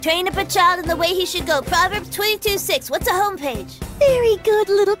Train up a child in the way he should go. Proverbs 22:6. What's a homepage? Very good,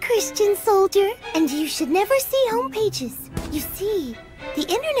 little Christian soldier. And you should never see homepages. You see, the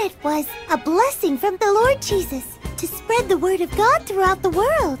internet was a blessing from the Lord Jesus to spread the word of God throughout the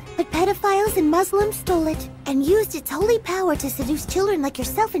world. But pedophiles and Muslims stole it and used its holy power to seduce children like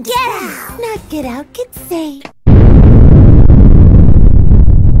yourself into sin. Not get out, get saved.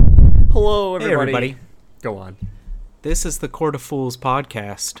 Hello, everybody. Hey, everybody. Go on. This is the Court of Fools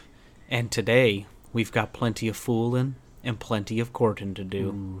podcast, and today we've got plenty of fooling and plenty of courting to do.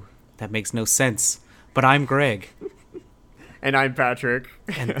 Ooh. That makes no sense, but I'm Greg. And I'm Patrick.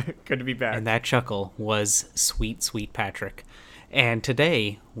 And, Good to be back. And that chuckle was sweet, sweet Patrick. And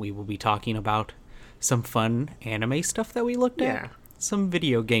today we will be talking about some fun anime stuff that we looked at, some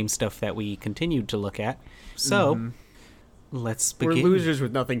video game stuff that we continued to look at. So, let's begin. We're losers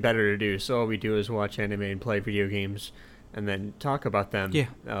with nothing better to do, so all we do is watch anime and play video games, and then talk about them. Yeah.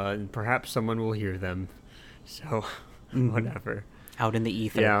 And perhaps someone will hear them. So, whatever. Out in the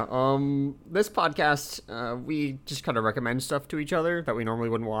ether. Yeah. This podcast, we just kind of recommend stuff to each other that we normally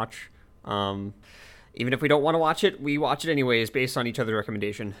wouldn't watch. Even if we don't want to watch it, we watch it anyways based on each other's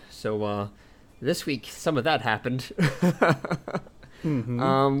recommendation. So, this week, some of that happened. What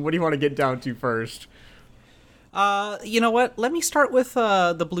do you want to get down to first? You know what? Let me start with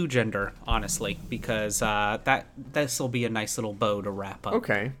the blue gender, honestly, because this will be a nice little bow to wrap up.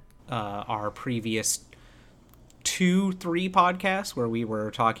 Okay. Our previous 2-3 podcasts where we were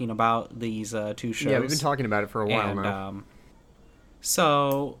talking about these two shows. Yeah, we've been talking about it for a while now.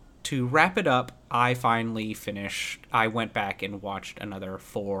 So to wrap it up, I finally finished. I went back and watched another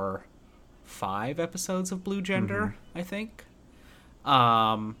 4-5 episodes of Blue Gender, I think.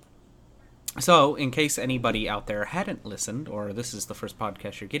 So, in case anybody out there hadn't listened, or this is the first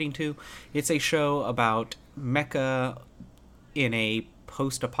podcast you're getting to, it's a show about mecha in a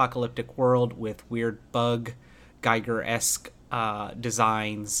post-apocalyptic world with weird bug, Geiger-esque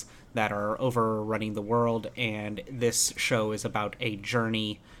designs that are overrunning the world, and this show is about a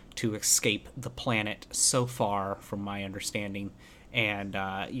journey to escape the planet so far, from my understanding. And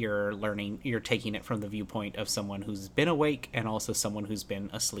you're taking it from the viewpoint of someone who's been awake and also someone who's been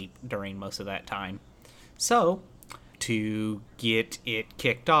asleep during most of that time. So, to get it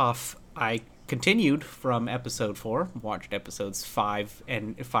kicked off, I continued from episode 4, watched episodes 5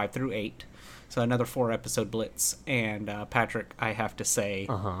 through 8. So another 4-episode blitz. And Patrick, I have to say,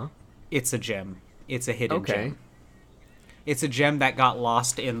 it's a gem. It's a hidden gem. It's a gem that got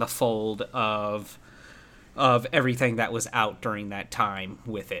lost in the fold of everything that was out during that time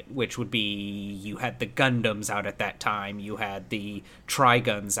with it, which would be, you had the Gundams out at that time, you had the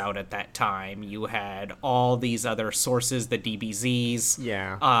Triguns out at that time, you had all these other sources, the DBZs.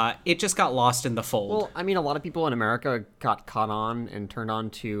 Yeah. It just got lost in the fold. Well, I mean, a lot of people in America got caught on and turned on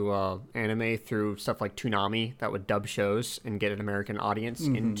to anime through stuff like Toonami that would dub shows and get an American audience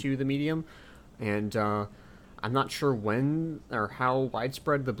into the medium. And I'm not sure when or how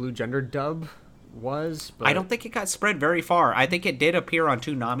widespread the Blue Gender dub was, but I don't think it got spread very far. I think it did appear on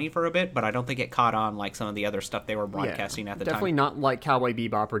Toonami for a bit, but I don't think it caught on like some of the other stuff they were broadcasting at the time. Definitely not like Cowboy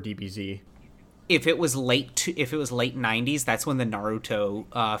Bebop or DBZ. If it was late 90s, that's when the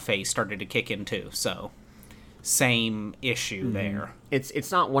Naruto phase started to kick in too. So same issue there.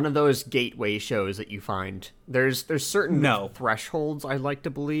 It's not one of those gateway shows that you find. There's certain thresholds, I like to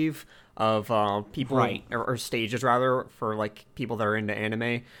believe, of people or stages rather, for like people that are into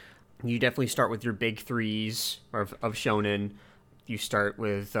anime. You definitely start with your big threes of shonen. You start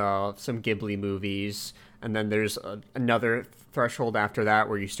with some Ghibli movies, and then there's another threshold after that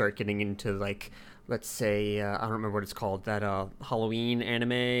where you start getting into, like, let's say, I don't remember what it's called, that Halloween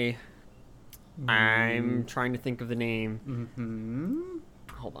anime. I'm trying to think of the name.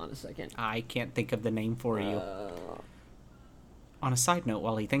 Hold on a second. I can't think of the name for you. On a side note,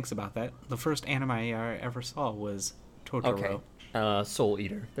 while he thinks about that, the first anime I ever saw was Totoro. Okay. Soul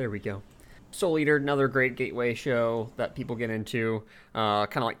Eater. There we go. Soul Eater, another great gateway show that people get into.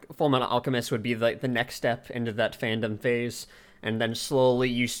 Kind of like Fullmetal Alchemist would be the next step into that fandom phase, and then slowly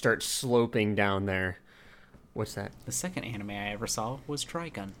you start sloping down there. What's that? The second anime I ever saw was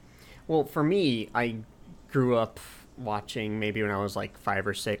Trigun. Well, for me, I grew up watching maybe when I was like 5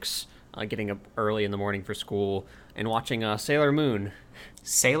 or 6, getting up early in the morning for school, and watching Sailor Moon.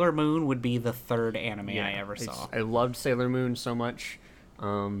 Sailor Moon would be the third anime I ever saw. I loved Sailor Moon so much. I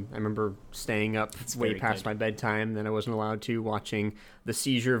remember staying up way past my bedtime, then I wasn't allowed to, watching the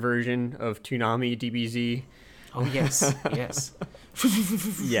seizure version of Toonami DBZ. Oh, yes, yes.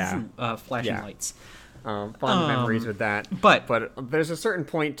 Yeah. Flashing lights. Fond memories with that. But there's a certain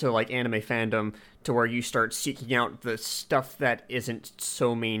point to like anime fandom to where you start seeking out the stuff that isn't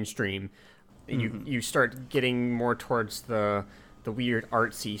so mainstream. You start getting more towards the weird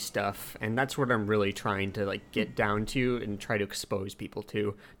artsy stuff, and that's what I'm really trying to like get down to and try to expose people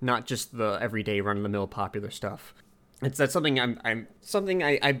to, not just the everyday run-of-the-mill popular stuff. That's something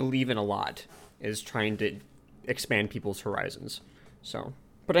I believe in a lot, is trying to expand people's horizons. So,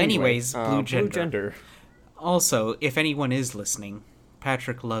 but anyways, Blue Gender. Blue Gender. Also, if anyone is listening,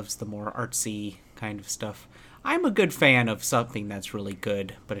 Patrick loves the more artsy kind of stuff. I'm a good fan of something that's really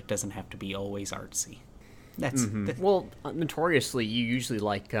good, but it doesn't have to be always artsy. That's well, notoriously, you usually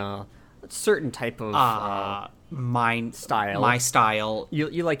like a certain type of style. My style.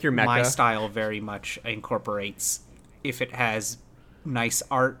 You like your mecha. My style very much incorporates, if it has nice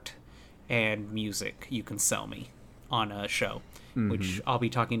art and music, you can sell me on a show, which I'll be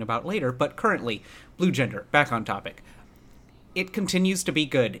talking about later. But currently, Blue Gender, back on topic. It continues to be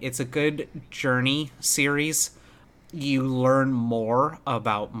good. It's a good journey series. You learn more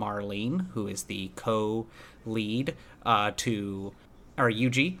about Marlene, who is the co-lead to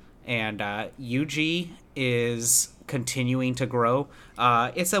Yuji, and Yuji is continuing to grow.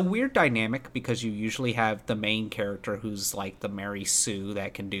 It's a weird dynamic because you usually have the main character who's like the Mary Sue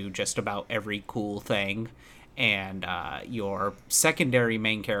that can do just about every cool thing, and your secondary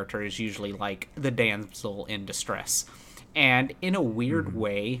main character is usually like the damsel in distress. And in a weird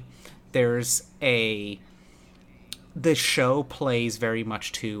way, the show plays very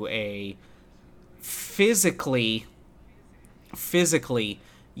much to a physically,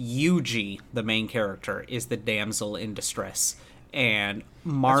 Yuji, the main character, is the damsel in distress, and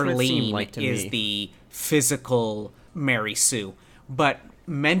Marlene is the physical Mary Sue. But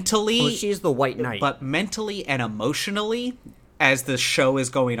mentally, she's the White Knight. But mentally and emotionally, as the show is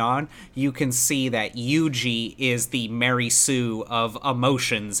going on, you can see that Yuji is the Mary Sue of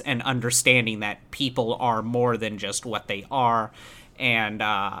emotions and understanding that people are more than just what they are, and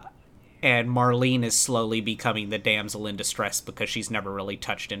Marlene is slowly becoming the damsel in distress because she's never really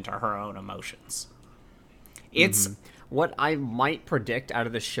touched into her own emotions. It's what I might predict out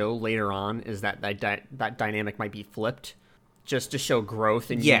of the show later on is that dynamic might be flipped, just to show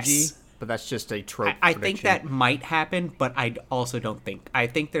growth in Yuji. But that's just a trope. I think that might happen, but I also don't think. I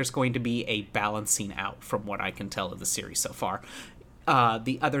think there's going to be a balancing out from what I can tell of the series so far.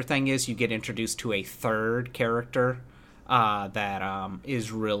 The other thing is you get introduced to a third character that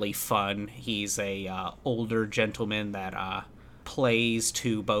is really fun. He's a older gentleman that plays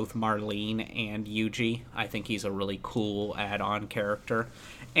to both Marlene and Yuji. I think he's a really cool add-on character.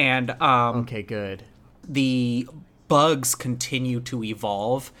 And okay, good. The bugs continue to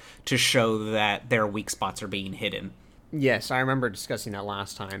evolve to show that their weak spots are being hidden. Yes, I remember discussing that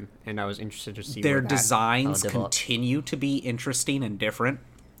last time, and I was interested to see their where that, designs continue to be interesting and different.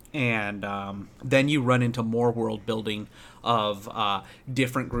 And then you run into more world building of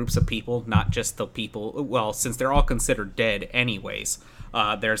different groups of people, not just the people. Well, since they're all considered dead anyways,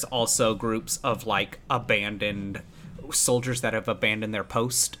 there's also groups of like abandoned soldiers that have abandoned their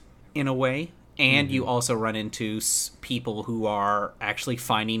post in a way. And you also run into people who are actually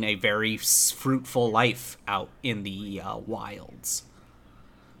finding a very fruitful life out in the wilds.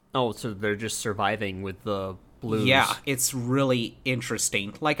 Oh, so they're just surviving with the blues. Yeah, it's really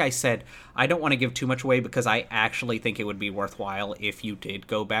interesting. Like I said, I don't want to give too much away because I actually think it would be worthwhile if you did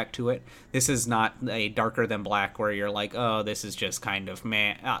go back to it. This is not a Darker Than Black where you're like, oh, this is just kind of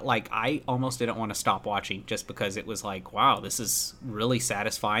meh. Like, I almost didn't want to stop watching just because it was like, wow, this is really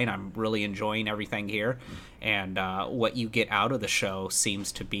satisfying. I'm really enjoying everything here. And what you get out of the show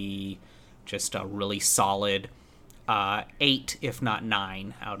seems to be just a really solid 8, if not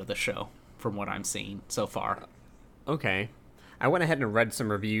 9 out of the show from what I'm seeing so far. Okay. I went ahead and read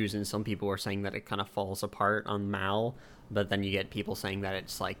some reviews, and some people were saying that it kind of falls apart on Mal, but then you get people saying that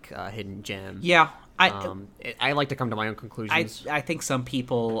it's like a hidden gem. Yeah. I like to come to my own conclusions. I think some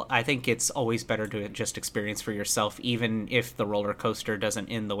people, I think it's always better to just experience for yourself, even if the roller coaster doesn't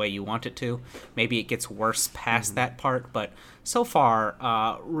end the way you want it to. Maybe it gets worse past that part, but so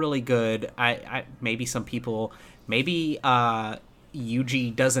far, really good. Maybe some people,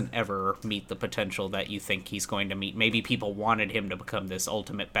 Yuji doesn't ever meet the potential that you think he's going to meet. Maybe people wanted him to become this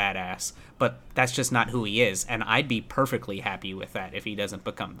ultimate badass, but that's just not who he is, and I'd be perfectly happy with that if he doesn't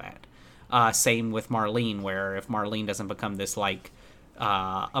become that. Same with Marlene, where if Marlene doesn't become this, like,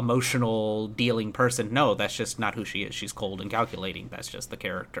 emotional dealing person, no, that's just not who she is. She's cold and calculating. That's just the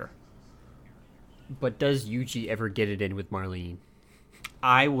character. But does Yuji ever get it in with Marlene?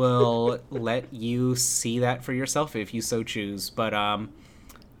 I will let you see that for yourself if you so choose. But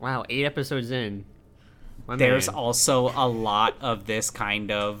wow, 8 episodes in. There's also a lot of this kind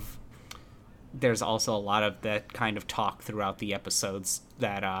of there's also a lot of that kind of talk throughout the episodes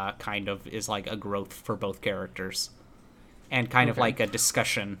that kind of is like a growth for both characters. And kind of like a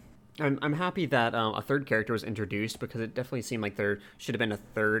discussion. I'm happy that a third character was introduced, because it definitely seemed like there should have been a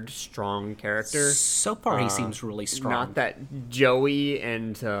third strong character. So far, he seems really strong. Not that Joey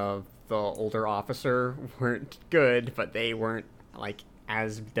and the older officer weren't good, but they weren't like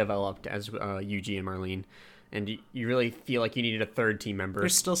as developed as Yuji and Marlene. And you really feel like you needed a third team member.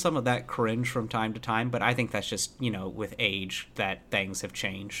 There's still some of that cringe from time to time, but I think that's just, with age that things have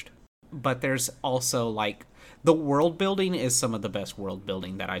changed. But there's also, like, the world building is some of the best world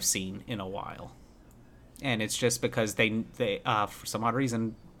building that I've seen in a while. And it's just because they for some odd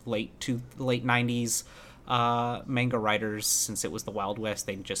reason, late 90s manga writers, since it was the Wild West,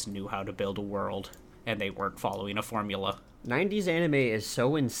 they just knew how to build a world, and they weren't following a formula. 90s anime is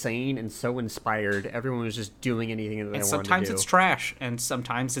so insane and so inspired. Everyone was just doing anything that they wanted to do. And sometimes it's trash, and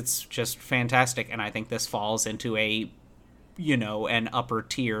sometimes it's just fantastic. And I think this falls into an upper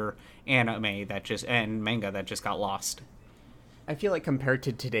tier anime and manga that just got lost. I feel like compared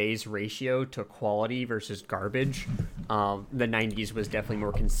to today's ratio to quality versus garbage, the 90s was definitely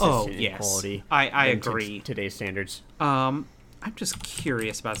more consistent in quality. I agree. Today's standards. I'm just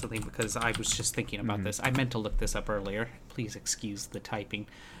curious about something because I was just thinking about this. I meant to look this up earlier. Please excuse the typing.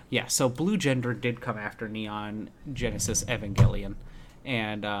 Yeah, so Blue Gender did come after Neon Genesis Evangelion.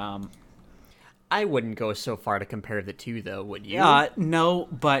 And I wouldn't go so far to compare the two, though, would you? No,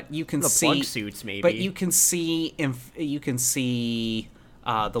 but you can see plug suits, maybe. But you can see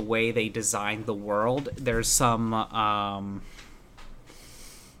the way they designed the world. There is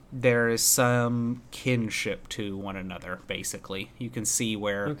some kinship to one another, basically. You can see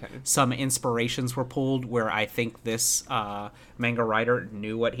where some inspirations were pulled, where I think this manga writer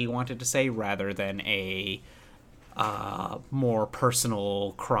knew what he wanted to say rather than a more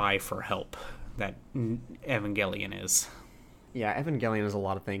personal cry for help that Evangelion is. Yeah, Evangelion is a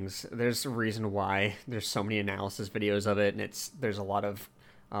lot of things. There's a reason why there's so many analysis videos of it, and there's a lot of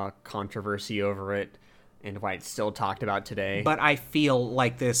controversy over it, and why it's still talked about today. But I feel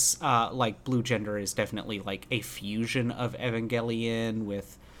like this, like Blue Gender is definitely like a fusion of Evangelion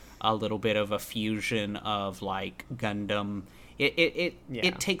with a little bit of a fusion of like Gundam.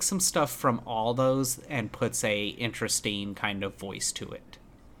 It takes some stuff from all those and puts a interesting kind of voice to it,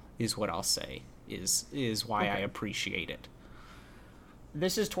 is what I'll say, is why I appreciate it.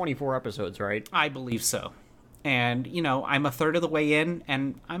 This is 24 episodes, right? I believe so. And, I'm a third of the way in,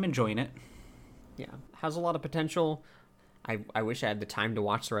 and I'm enjoying it. Yeah, has a lot of potential. I wish I had the time to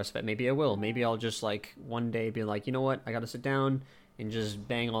watch the rest of it. Maybe I will. Maybe I'll just, like, one day be like, you know what? I gotta sit down and just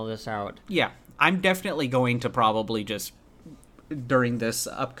bang all this out. Yeah, I'm definitely going to probably just, during this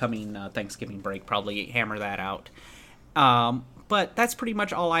upcoming Thanksgiving break, probably hammer that out. But that's pretty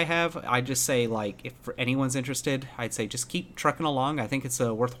much all I have. I just say, like, if anyone's interested, I'd say just keep trucking along. I think it's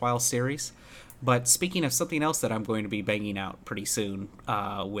a worthwhile series. But speaking of something else that I'm going to be banging out pretty soon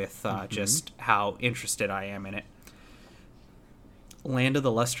with just how interested I am in it. Land of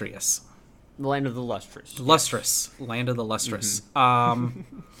the Lustrous. Land of the Lustrous. Lustrous. Land of the Lustrous.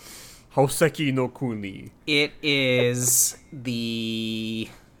 Hoseki no Kuni. It is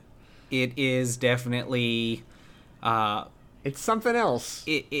definitely... it's something else.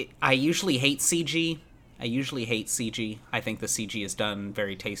 I usually hate CG. I think the CG is done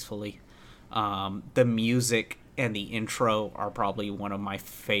very tastefully. The music and the intro are probably one of my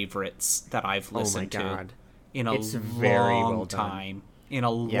favorites that I've listened to in a long time. In a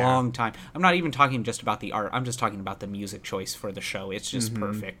long time. I'm not even talking just about the art. I'm just talking about the music choice for the show. It's just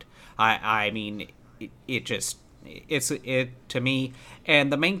perfect. I mean, it to me.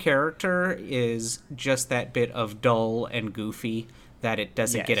 And the main character is just that bit of dull and goofy that it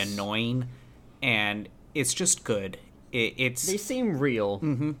doesn't get annoying, and it's just good. They seem real.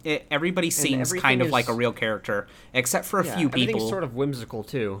 Everybody seems kind of like a real character, except for a few people. Everything's sort of whimsical,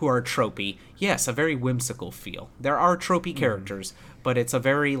 too. Who are tropey. Yes, a very whimsical feel. There are tropey characters, but it's a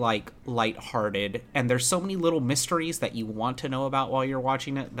very, like, lighthearted, and there's so many little mysteries that you want to know about while you're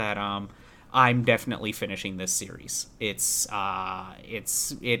watching it that I'm definitely finishing this series. It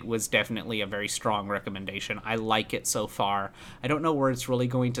was definitely a very strong recommendation. I like it so far. I don't know where it's really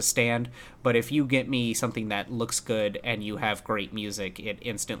going to stand, but if you get me something that looks good and you have great music, it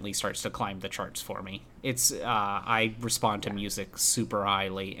instantly starts to climb the charts for me. I respond to music super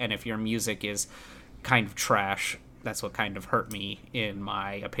highly, and if your music is kind of trash, that's what kind of hurt me in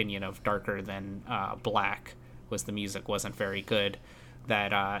my opinion of Darker Than Black, was the music wasn't very good.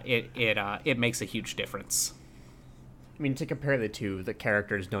 That it makes a huge difference. I mean, to compare the two, the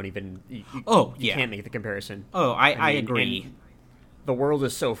characters don't even... You can't make the comparison. I agree. the world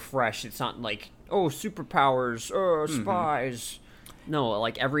is so fresh. It's not like, oh, superpowers, spies. No,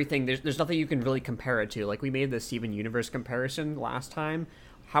 like everything. There's nothing you can really compare it to. Like we made the Steven Universe comparison last time.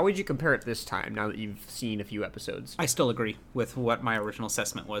 How would you compare it this time, now that you've seen a few episodes? I still agree with what my original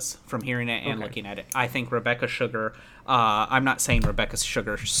assessment was from hearing it and looking at it. I think Rebecca Sugar, I'm not saying Rebecca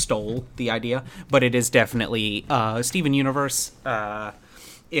Sugar stole the idea, but it is definitely Steven Universe,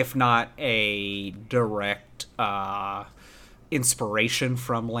 if not a direct inspiration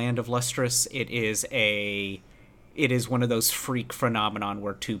from Land of Lustrous. It is one of those freak phenomenon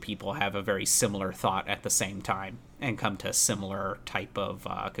where two people have a very similar thought at the same time and come to similar type of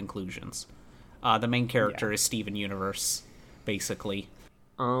conclusions. The main character is Steven Universe, basically.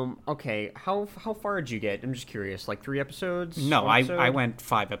 Okay. How far did you get? I'm just curious. Like 3 episodes? No, I went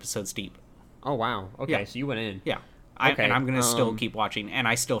 5 episodes deep. Oh, wow. Okay, Yeah. so you went in. Yeah. Okay, and I'm going to still keep watching, and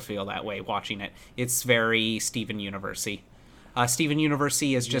I still feel that way watching it. It's very Steven Universe-y. Steven Universe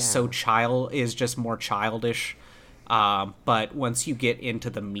is just is just more childish. But once you get into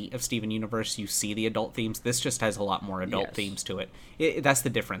the meat of Steven Universe, you see the adult themes. This just has a lot more adult themes to it. That's the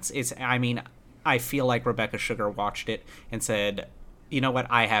difference. I feel like Rebecca Sugar watched it and said, you know what,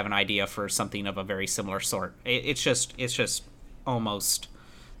 I have an idea for something of a very similar sort. It's just almost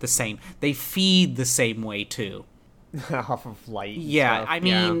the same. They feed the same way too. Off of light. Yeah, stuff. I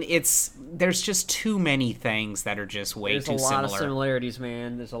mean, there's just too many things that are just way too similar. There's a lot of similarities,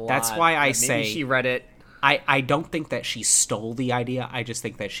 man. There's a lot. That's why I say maybe she read it. I don't think that she stole the idea. I just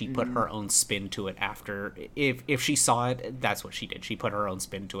think that she put her own spin to it after. If she saw it, that's what she did. She put her own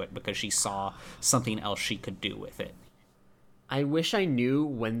spin to it because she saw something else she could do with it. I wish I knew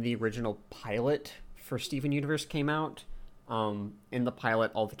when the original pilot for Steven Universe came out. In the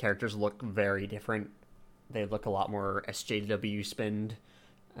pilot, all the characters look very different. They look a lot more SJW spinned.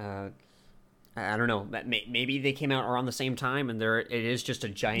 I don't know. Maybe they came out around the same time, and it is just a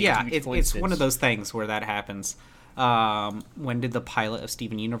giant. Yeah, huge it's one of those things where that happens. When did the pilot of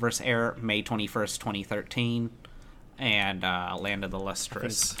Steven Universe air? May 21st, 2013, and Land of the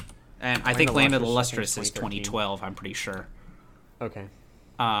Lustrous. I think Land of the Lustrous is 2012. I'm pretty sure. Okay.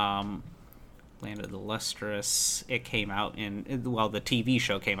 Land of the Lustrous. It came out the TV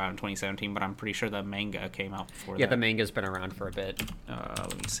show came out in 2017, but I'm pretty sure the manga came out before that. Yeah, the manga's been around for a bit.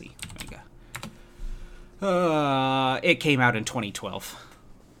 Let me see. Manga. It came out in 2012.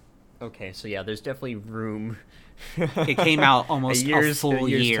 Okay, so yeah, there's definitely room. It came out almost a full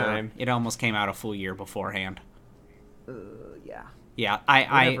year. Time. It almost came out a full year beforehand. Yeah. Yeah,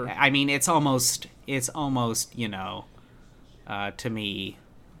 I mean, it's almost, to me,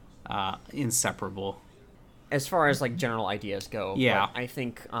 inseparable. As far as like general ideas go, yeah, I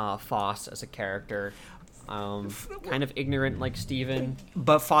think Foss as a character, kind of ignorant like Steven.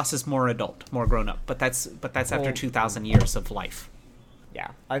 But Foss is more adult, more grown up. But that's after 2,000 years of life.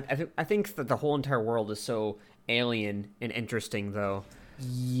 Yeah, I think that the whole entire world is so alien and interesting, though.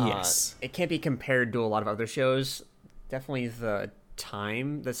 Yes, it can't be compared to a lot of other shows. Definitely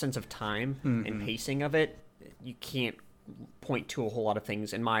the sense of time and pacing of it, you can't point to a whole lot of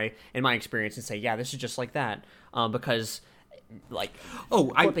things in my experience and say, yeah, this is just like that, because like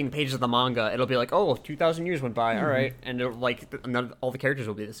flipping pages of the manga, it'll be like, 2,000 years went by, all right, and it'll, like all the characters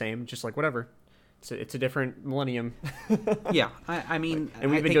will be the same, just like whatever. It's a different millennium. Yeah, I mean, and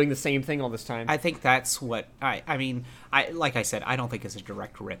we've been doing the same thing all this time. I think that's what I mean. Like I said, I don't think it's a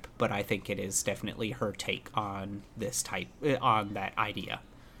direct rip, but I think it is definitely her take on on that idea,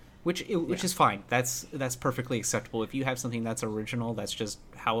 which is fine. That's perfectly acceptable. If you have something that's original, that's just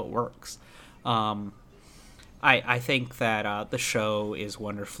how it works. I think that the show is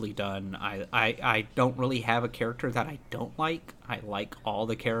wonderfully done. I don't really have a character that I don't like. I like all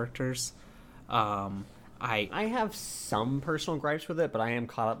the characters. I have some personal gripes with it, but I am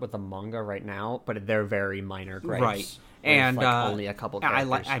caught up with the manga right now. But they're very minor gripes, right? And only a couple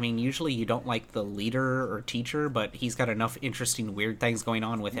characters. I mean, usually you don't like the leader or teacher, but he's got enough interesting, weird things going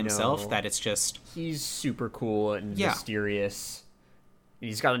on with himself that it's just he's super cool and mysterious.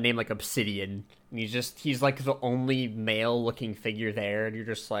 He's got a name like Obsidian, and he's like the only male-looking figure there, and you're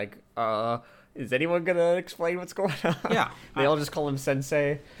just like, is anyone gonna explain what's going on? Yeah, they all just call him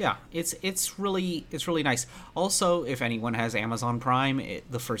Sensei. Yeah, it's really nice. Also, if anyone has Amazon Prime,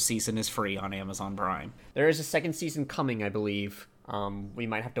 the first season is free on Amazon Prime. There is a second season coming, I believe. We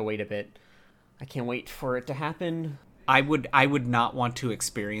might have to wait a bit. I can't wait for it to happen. I would not want to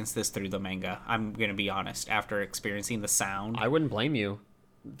experience this through the manga. I'm gonna be honest. After experiencing the sound, I wouldn't blame you.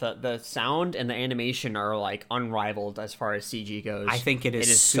 The sound and the animation are like unrivaled as far as CG goes. I think it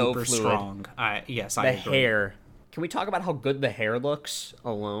is super strong. Yes, I agree. The hair Can we talk about how good the hair looks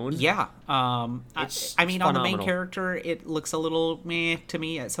alone? Yeah. I mean, on the main phenomenal. character, it looks a little meh to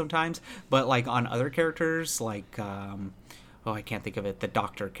me at sometimes, but like on other characters, like I can't think of it. The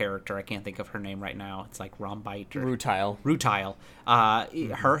doctor character, I can't think of her name right now. It's like Rombite or Rutile. Rutile.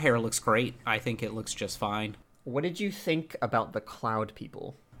 Her hair looks great. I think it looks just fine. What did you think about the cloud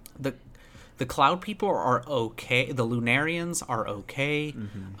people? The cloud people are okay. The Lunarians are okay.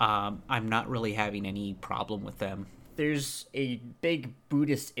 I'm not really having any problem with them. There's a big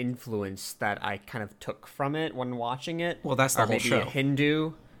Buddhist influence that I kind of took from it when watching it. Well, that's the or whole maybe show. A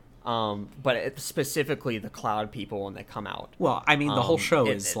Hindu, but specifically the cloud people when they come out. Well, I mean, the whole show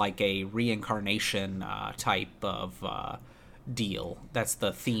it- is like a reincarnation type of deal. That's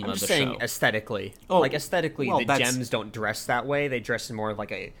the theme I'm of the saying show. aesthetically. Oh, like aesthetically, well, the that's- gems don't dress that way. They dress in more of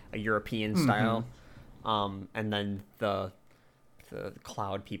like a European style. And then the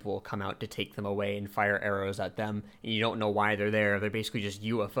cloud people come out to take them away and fire arrows at them, and you don't know why they're there. They're basically just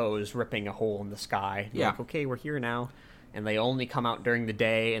UFOs ripping a hole in the sky. You're Yeah. like, okay, we're here now. And they only come out during the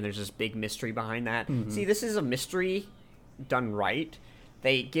day, and there's this big mystery behind that. See, this is a mystery done right.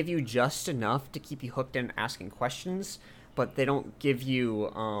 They give you just enough to keep you hooked in asking questions, but they don't give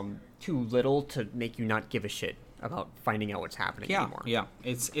you too little to make you not give a shit about finding out what's happening anymore. Yeah,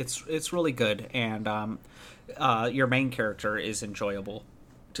 it's really good, and your main character is enjoyable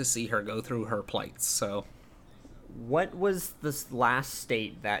to see her go through her plights. So, What was this last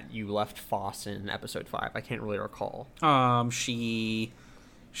state that you left Foss in episode 5? I can't really recall. she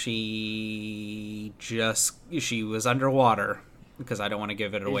was underwater because I don't want to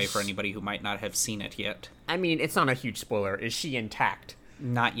give it away for anybody who might not have seen it yet. I mean, it's not a huge spoiler. Is she intact?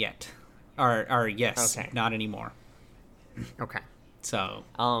 Not yet, or yes, Okay. not anymore. Okay. So,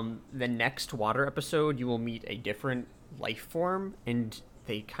 The next water episode, you will meet a different life form, and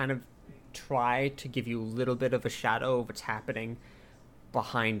they kind of try to give you a little bit of a shadow of what's happening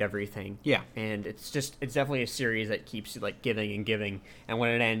behind everything. Yeah. And it's definitely a series that keeps you like giving and giving, and when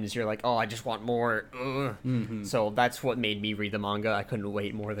it ends, you're like, oh, I just want more. Ugh. So that's what made me read the manga. I couldn't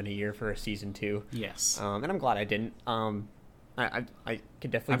wait more than a year for a season 2. yes. And I'm glad I didn't. I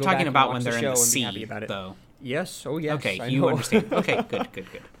could definitely. I'm go talking back and about watch when the they're in show the and be sea, happy about it. though. Yes. Oh, yes. Okay, I you know. understand. Okay, good.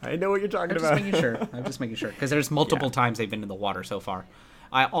 I know what you're talking I'm about. just making sure. Because there's multiple times they've been in the water so far.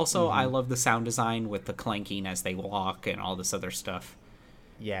 I love the sound design with the clanking as they walk and all this other stuff.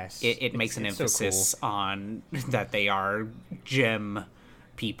 Yes. It makes an it's so emphasis on that they are gem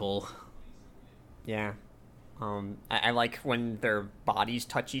people. Yeah. I like when their bodies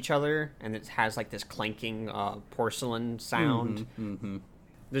touch each other and it has like this clanking porcelain sound.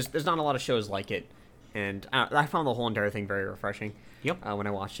 There's not a lot of shows like it, and I found the whole entire thing very refreshing. Yep. When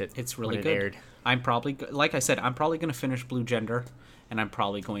I watched it, It's really when good. it aired. I'm probably, like I said, I'm probably going to finish Blue Gender, and I'm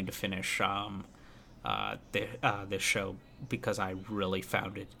probably going to finish this show because I really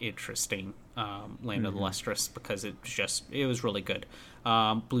found it interesting. Land of the Lustrous, because it was really good.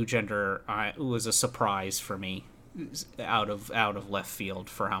 Blue Gender was a surprise for me, out of left field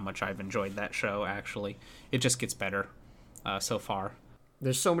for how much I've enjoyed that show. Actually, it just gets better so far.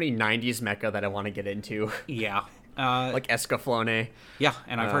 There's so many 90s mecha that I want to get into, Yeah. like Escaflowne. Yeah,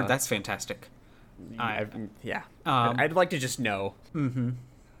 and I've heard that's fantastic. Yeah. I'd like to just know.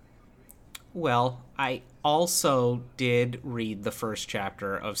 Well, I also did read the first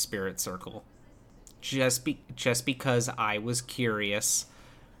chapter of Spirit Circle, just because I was curious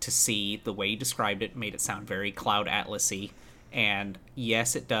to see the way you described it. Made it sound very Cloud Atlas-y, and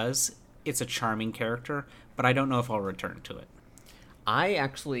yes, it does. It's a charming character, but I don't know if I'll return to it. I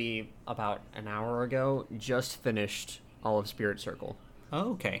actually, about an hour ago, just finished all of Spirit Circle.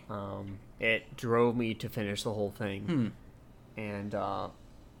 Oh, okay. It drove me to finish the whole thing. And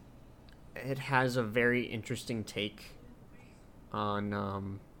it has a very interesting take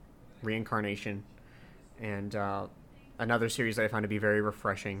on reincarnation. And another series that I found to be very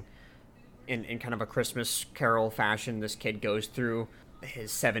refreshing. In kind of a Christmas Carol fashion, this kid goes through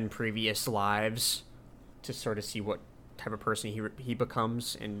his 7 previous lives to sort of see what type of person he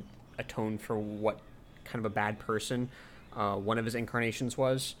becomes and atone for what kind of a bad person one of his incarnations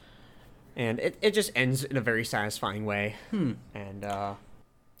was. And it just ends in a very satisfying way. And I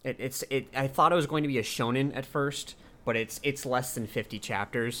thought it was going to be a shonen at first, but it's less than 50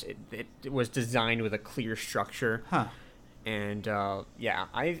 chapters. It was designed with a clear structure. And yeah,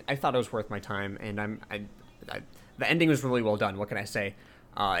 I thought it was worth my time, and the ending was really well done. What can I say?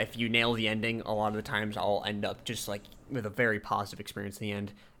 If you nail the ending, a lot of the times I'll end up just like with a very positive experience in the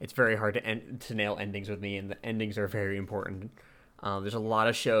end. It's very hard to nail endings with me, and the endings are very important. There's a lot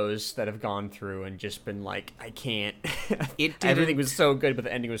of shows that have gone through and just been like, I can't. Everything was so good, but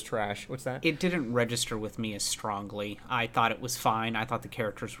the ending was trash. What's that? It didn't register with me as strongly. I thought it was fine. I thought the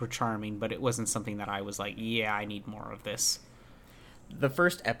characters were charming, but it wasn't something that I was like, yeah, I need more of this. The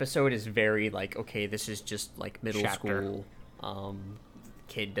first episode is very like, okay, this is just like middle Chapter. school.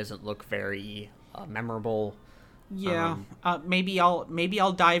 Kid doesn't look very memorable. Yeah, maybe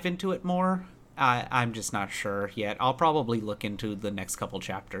I'll dive into it more. I'm just not sure yet. I'll probably look into the next couple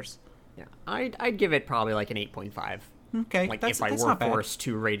chapters. Yeah, I'd give it probably like an 8.5. Okay, like that's if I that's were not bad. forced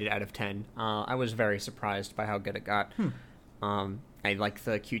to rate it out of 10. I was very surprised by how good it got. I like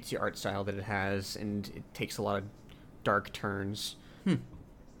the cutesy art style that it has, and it takes a lot of dark turns.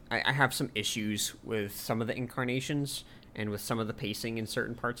 I have some issues with some of the incarnations and with some of the pacing in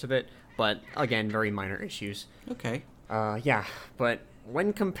certain parts of it, but again, very minor issues. Okay. Yeah, but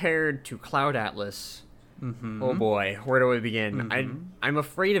when compared to Cloud Atlas, oh boy, where do we begin? I'm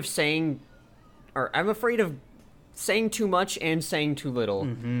afraid of saying too much and saying too little,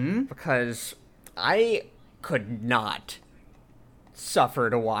 because I could not suffer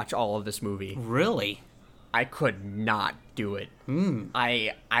to watch all of this movie. Really? I could not do it.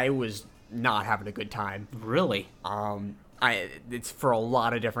 I was not having a good time. Really? It's for a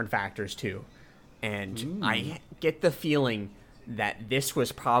lot of different factors too, and I get the feeling that this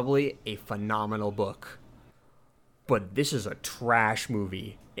was probably a phenomenal book, but this is a trash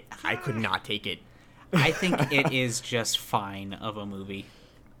movie. I could not take it. I think it is just fine of a movie.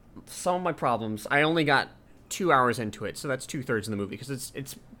 Some of my problems, I only got 2 hours into it, so that's 2/3 of the movie, because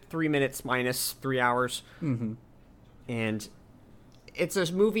it's 3 minutes minus 3 hours. And it's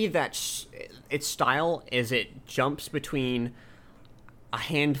a movie that its style is it jumps between a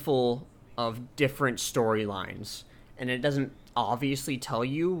handful of different storylines, and it doesn't obviously tell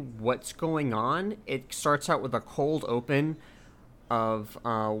you what's going on. It starts out with a cold open of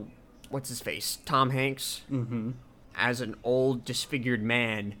what's his face, Tom Hanks, as an old disfigured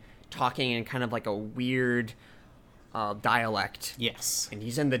man talking in kind of like a weird dialect. Yes. And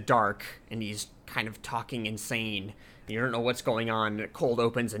he's in the dark, and he's kind of talking insane. And you don't know what's going on, and it cold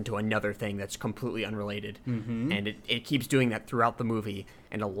opens into another thing that's completely unrelated. And it keeps doing that throughout the movie.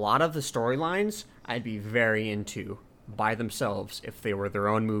 And a lot of the storylines I'd be very into by themselves if they were their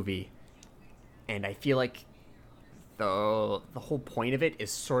own movie. And I feel like the whole point of it is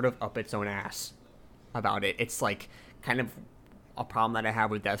sort of up its own ass about it. It's like kind of a problem that I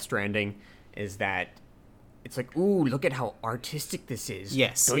have with Death Stranding is that it's like, ooh, look at how artistic this is.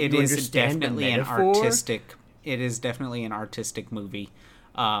 Yes, Don't it you is understand the definitely an metaphor? artistic. It is definitely an artistic movie.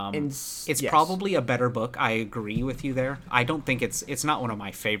 It's yes. probably a better book. I agree with you there. I don't think it's not one of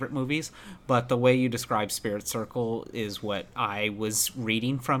my favorite movies, but the way you describe Spirit Circle is what I was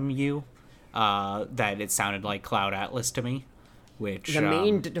reading from you. That it sounded like Cloud Atlas to me. Which The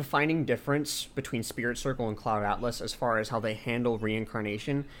main defining difference between Spirit Circle and Cloud Atlas as far as how they handle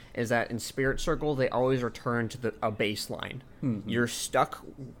reincarnation is that in Spirit Circle they always return to a baseline. You're stuck,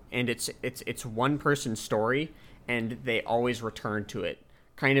 and it's one person's story, and they always return to it.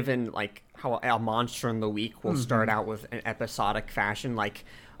 Kind of in like how a Monster in the Week will start out with an episodic fashion, like,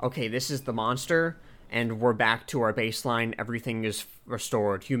 okay, this is the monster, and we're back to our baseline, everything is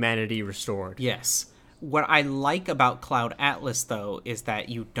restored, humanity restored. Yes. What I like about Cloud Atlas, though, is that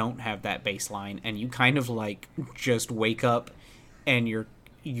you don't have that baseline, and you kind of, like, just wake up, and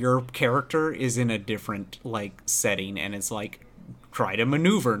your character is in a different, like, setting, and it's like, try to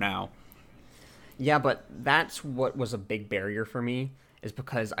maneuver now. Yeah, but that's what was a big barrier for me, is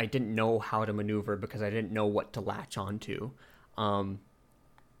because I didn't know how to maneuver, because I didn't know what to latch onto.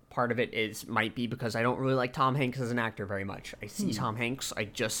 Part of it might be because I don't really like Tom Hanks as an actor very much. I see Tom Hanks, I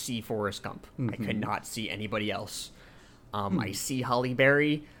just see Forrest Gump. I could not see anybody else. I see Halle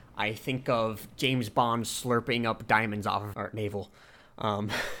Berry, I think of James Bond slurping up diamonds off of our navel. And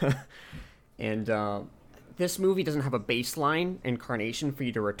this movie doesn't have a baseline incarnation for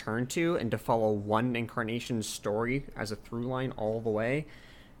you to return to and to follow one incarnation's story as a through line all the way.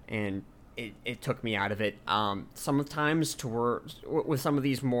 And it took me out of it. Sometimes with some of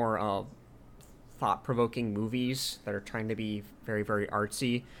these more thought-provoking movies that are trying to be very, very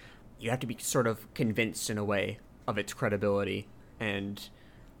artsy, you have to be sort of convinced in a way of its credibility. And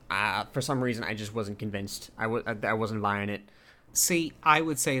for some reason, I just wasn't convinced. I wasn't buying it. See, I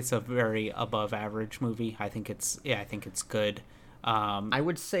would say it's a very above-average movie. I think it's good. I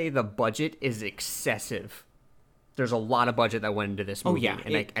would say the budget is excessive. There's a lot of budget that went into this movie,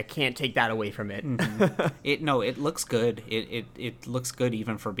 and I can't take that away from it. It looks good. It looks good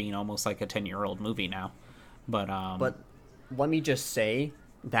even for being almost like a 10-year-old movie now. But let me just say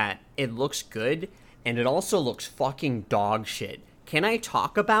that it looks good, and it also looks fucking dog shit. can I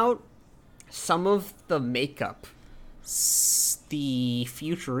talk about some of the makeup? The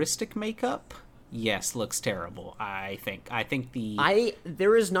futuristic makeup? Yes, looks terrible. I think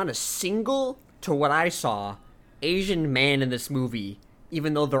there is not a single, to what I saw, Asian man in this movie,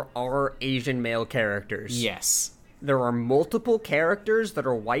 even though there are Asian male characters. Yes. There are multiple characters that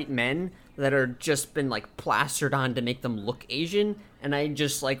are white men that are just been, like, plastered on to make them look Asian, and I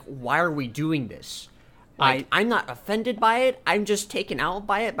just, like, why are we doing this? Like, I'm not offended by it, I'm just taken out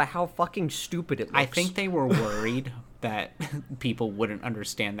by it, by how fucking stupid it looks. I think they were worried that people wouldn't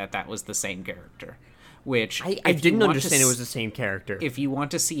understand that was the same character. Which I didn't understand it was the same character. If you want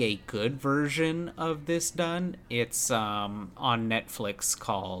to see a good version of this done, it's on Netflix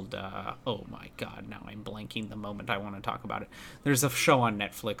called oh my god, now I'm blanking the moment I want to talk about it. There's a show on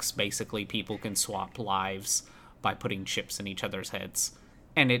Netflix, basically people can swap lives by putting chips in each other's heads,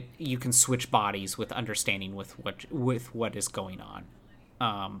 and you can switch bodies with understanding with what is going on.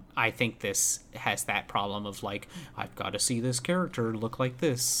 I think this has that problem of, like, I've got to see this character look like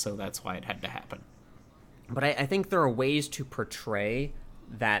this, so that's why it had to happen. But I think there are ways to portray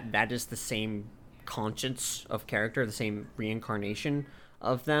that is the same conscience of character, the same reincarnation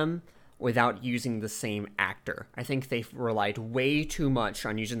of them, without using the same actor. I think they've relied way too much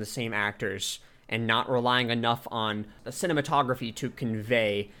on using the same actors and not relying enough on the cinematography to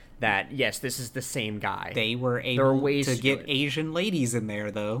convey that, yes, this is the same guy. They were able to get Asian ladies in there,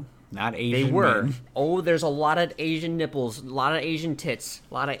 though. Not Asian They were. Men. Oh, there's a lot of Asian nipples, a lot of Asian tits,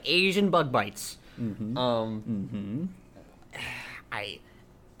 a lot of Asian bug bites. And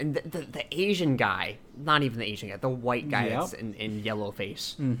the Asian guy, not even the Asian guy, the white guy that's in yellow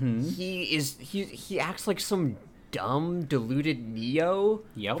face. He acts like some dumb, deluded Neo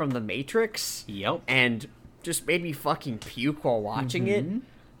from the Matrix. And just made me fucking puke while watching it.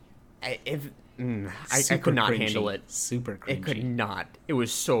 I could not handle it. Super cringy. It could not. It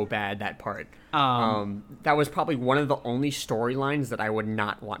was so bad, that part. That was probably one of the only storylines that I would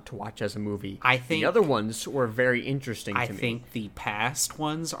not want to watch as a movie. I think the other ones were very interesting to me. I think the past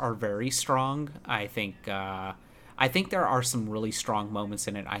ones are very strong. I think there are some really strong moments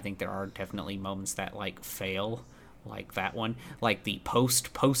in it. I think there are definitely moments that, like, fail, like that one, like the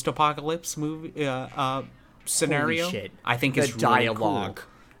post-apocalypse movie scenario. Holy shit. I think it's dialogue. Really cool.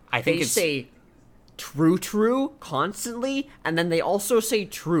 I think they say true constantly, and then they also say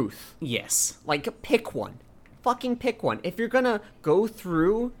truth. Yes. Like, pick one. Fucking pick one. If you're gonna go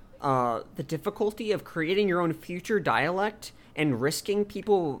through the difficulty of creating your own future dialect and risking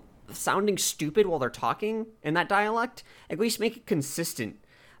people sounding stupid while they're talking in that dialect, at least make it consistent.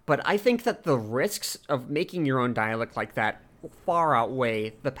 But I think that the risks of making your own dialect like that far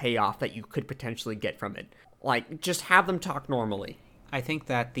outweigh the payoff that you could potentially get from it. Like, just have them talk normally. I think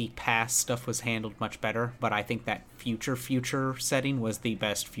that the past stuff was handled much better, but I think that future setting was the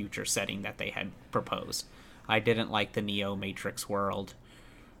best future setting that they had proposed. I didn't like the Neo Matrix world,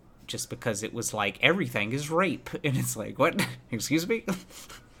 just because it was like, everything is rape, and it's like, what? Excuse me?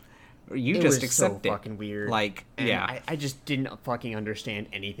 You it just was accept so it. Fucking weird. Like, and yeah. I just didn't fucking understand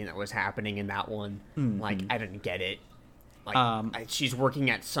anything that was happening in that one. Like, I didn't get it. Like, she's working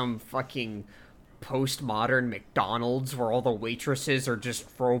at some fucking postmodern McDonald's where all the waitresses are just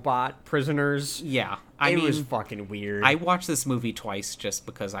robot prisoners. Yeah. It was fucking weird. I watched this movie twice just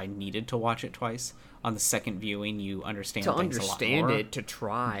because I needed to watch it twice. On the second viewing, you understand things a lot more. To understand it, to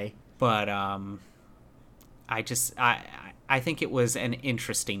try. But, I think it was an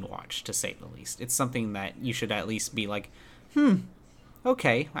interesting watch, to say the least. It's something that you should at least be like,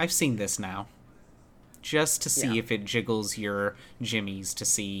 okay, I've seen this now. Just to see if it jiggles your jimmies to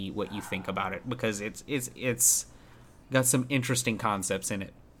see what you think about it, because it's got some interesting concepts in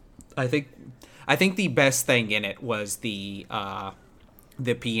it. I think the best thing in it was the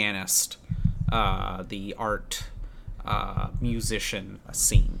pianist, the art musician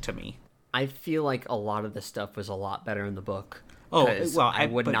scene to me. I feel like a lot of the stuff was a lot better in the book. Oh, well, I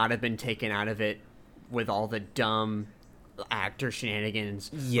would not have been taken out of it with all the dumb actor shenanigans.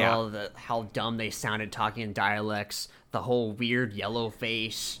 Yeah. How dumb they sounded talking in dialects, the whole weird yellow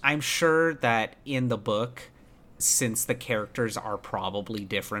face. I'm sure that in the book, since the characters are probably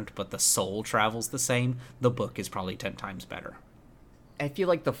different, but the soul travels the same, the book is probably 10 times better. I feel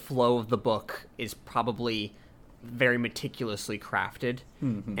like the flow of the book is probably very meticulously crafted,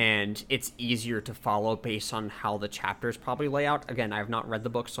 and it's easier to follow based on how the chapters probably lay out. Again, I have not read the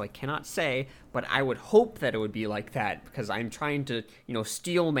book, so I cannot say, but I would hope that it would be like that, because I'm trying to,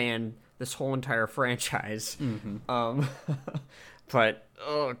 steel man this whole entire franchise. But,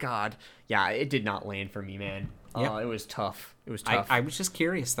 oh god, yeah, it did not land for me, man. It was tough. It was tough. I was just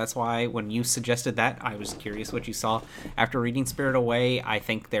curious. That's why when you suggested that, I was curious what you saw. After reading Spirit Away, I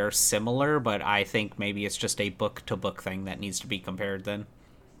think they're similar, but I think maybe it's just a book-to-book thing that needs to be compared then.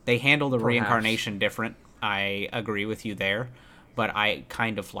 They handle the reincarnation different. I agree with you there, but I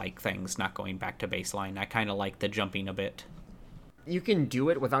kind of like things not going back to baseline. I kind of like the jumping a bit. You can do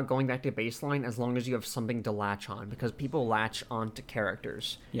it without going back to baseline as long as you have something to latch on, because people latch onto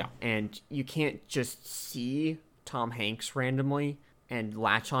characters. Yeah. And you can't just see Tom Hanks randomly and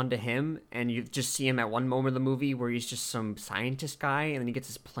latch onto him, and you just see him at one moment of the movie where he's just some scientist guy, and then he gets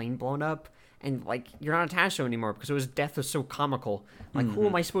his plane blown up, and, like, you're not attached to him anymore because his death was so comical. Like, who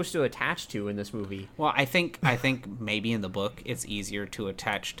am I supposed to attach to in this movie? Well, I think maybe in the book it's easier to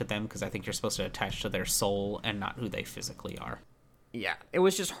attach to them because I think you're supposed to attach to their soul and not who they physically are. Yeah, it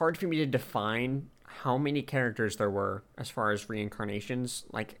was just hard for me to define how many characters there were as far as reincarnations,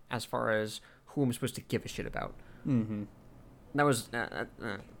 like, as far as who I'm supposed to give a shit about. Mm-hmm. That was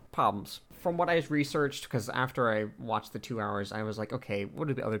problems. From what I researched, because after I watched the 2 hours, I was like, okay, what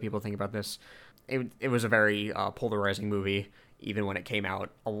do other people think about this? It was a very polarizing movie, even when it came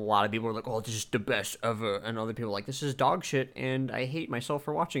out. A lot of people were like, oh, this is the best ever, and other people were like, this is dog shit, and I hate myself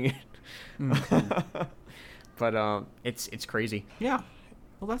for watching it. Mm-hmm. But it's crazy. Yeah.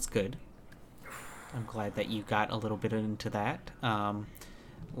 Well, that's good. I'm glad that you got a little bit into that.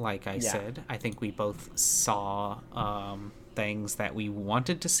 Like I said, I think we both saw things that we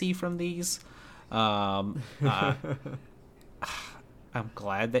wanted to see from these. I'm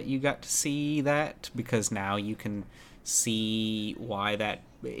glad that you got to see that, because now you can see why that...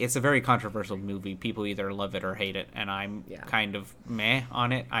 It's a very controversial movie. People either love it or hate it, and I'm kind of meh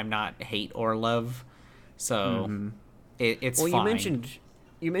on it. I'm not hate or love. So it's fine.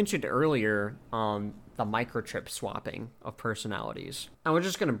 You mentioned earlier the microchip swapping of personalities. I was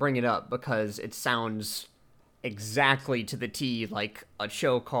just going to bring it up because it sounds exactly to the T like a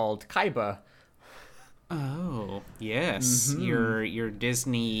show called Kaiba. Oh, yes. Your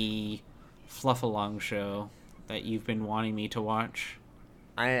Disney fluff-along show that you've been wanting me to watch.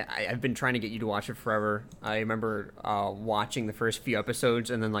 I've been trying to get you to watch it forever. I remember watching the first few episodes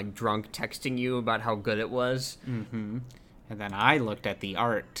and then, like, drunk texting you about how good it was. Mm-hmm. And then I looked at the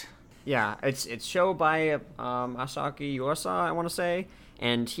art. Yeah, it's show by Masaki Yuasa, I want to say,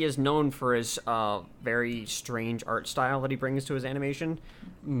 and he is known for his very strange art style that he brings to his animation.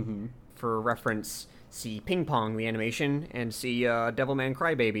 Mm-hmm. For reference, see Ping Pong, the animation, and see Devilman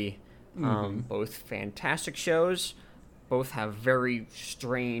Crybaby. Both fantastic shows. Both have very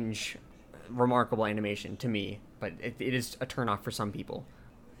strange, remarkable animation to me, but it is a turnoff for some people.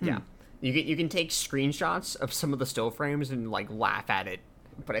 Yeah, you can take screenshots of some of the still frames and, like, laugh at it,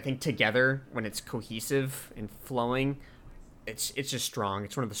 but I think together, when it's cohesive and flowing, it's just strong.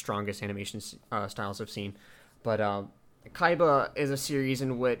 It's one of the strongest animation styles I've seen. But Kaiba is a series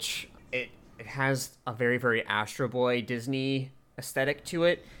in which it has a very, very Astro Boy Disney aesthetic to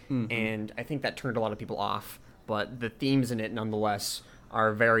it, and I think that turned a lot of people off. But the themes in it, nonetheless,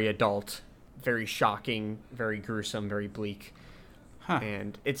 are very adult, very shocking, very gruesome, very bleak.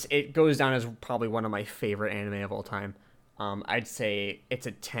 And it goes down as probably one of my favorite anime of all time. I'd say it's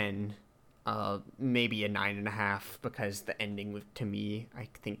a 10, maybe a 9.5, because the ending, to me, I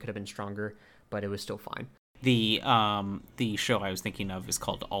think could have been stronger, but it was still fine. The show I was thinking of is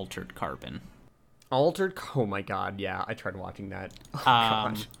called Altered Carbon. Oh my god, yeah, I tried watching that. Oh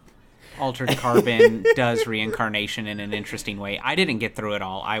gosh. Altered Carbon does reincarnation in an interesting way. I didn't get through it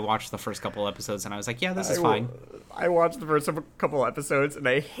all. I watched the first couple episodes and I was like, yeah, this is fine. I watched the first couple episodes and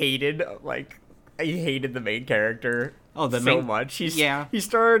I hated the main character so much. He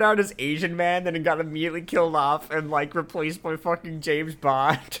started out as Asian man, then he got immediately killed off and, like, replaced by fucking James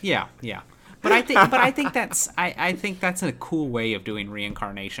Bond. Yeah. But I think that's a cool way of doing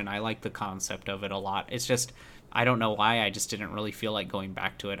reincarnation. I like the concept of it a lot. It's just, I don't know why, I just didn't really feel like going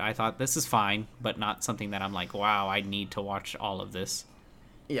back to it. I thought this is fine, but not something that I'm like, wow, I need to watch all of this.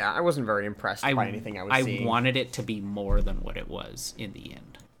 Yeah, I wasn't very impressed by anything I was seeing. I wanted it to be more than what it was in the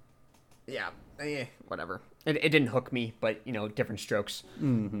end. Yeah, whatever. It didn't hook me, but, different strokes.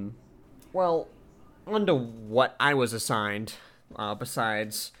 Mm-hmm. Well, on to what I was assigned,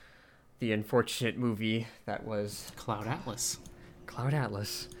 besides the unfortunate movie that was... Cloud Atlas.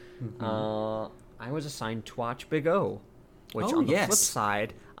 Mm-hmm. I was assigned to watch Big O, which on the flip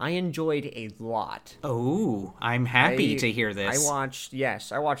side, I enjoyed a lot. Oh, I'm happy to hear this.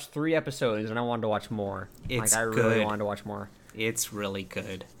 I watched 3 episodes and I wanted to watch more. It's I really wanted to watch more. It's really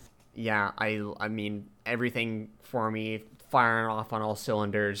good. Yeah, I mean, everything for me firing off on all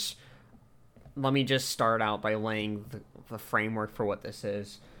cylinders. Let me just start out by laying the framework for what this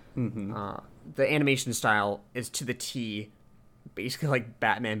is. The animation style is to the T, basically like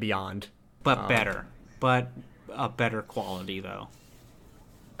Batman Beyond. But better. But a better quality, though.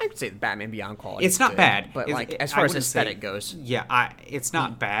 I would say the Batman Beyond quality. It's not bad, but as far as aesthetic goes, it's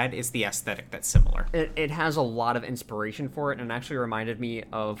not bad. It's the aesthetic that's similar. It has a lot of inspiration for it, and it actually reminded me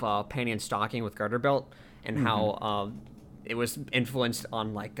of Panty and Stocking with Garter Belt, and how it was influenced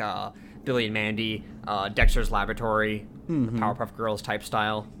on like Billy and Mandy, Dexter's Laboratory, the Powerpuff Girls type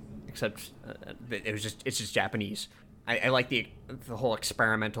style, except it's just Japanese. I like the whole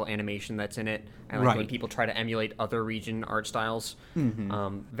experimental animation that's in it. I like when people try to emulate other region art styles.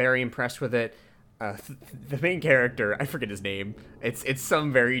 Very impressed with it. The main character, I forget his name. It's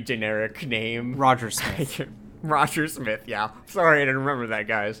some very generic name. Roger Smith. Roger Smith, yeah. Sorry, I didn't remember that,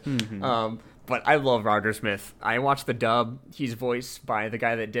 guys. But I love Roger Smith. I watched the dub. He's voiced by the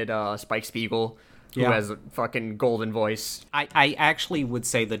guy that did Spike Spiegel, who has a fucking golden voice. I actually would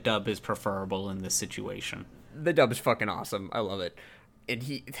say the dub is preferable in this situation. The dub is fucking awesome. I love it. And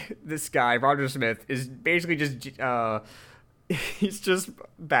this guy, Roger Smith, is basically just, he's just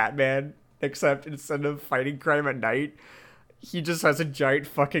Batman, except instead of fighting crime at night, he just has a giant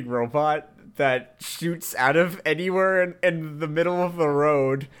fucking robot that shoots out of anywhere in the middle of the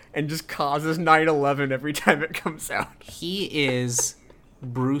road and just causes 9/11 every time it comes out. He is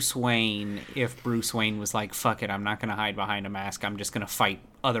Bruce Wayne if Bruce Wayne was like, fuck it, I'm not going to hide behind a mask. I'm just going to fight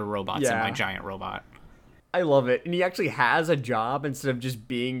other robots in my giant robot. I love it. And he actually has a job instead of just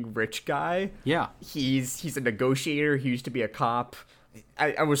being rich guy. Yeah. He's a negotiator. He used to be a cop.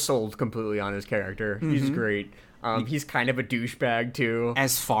 I was sold completely on his character. He's great. He's kind of a douchebag, too.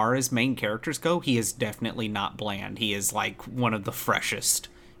 As far as main characters go, he is definitely not bland. He is, like, one of the freshest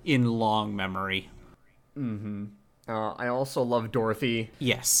in long memory. I also love Dorothy.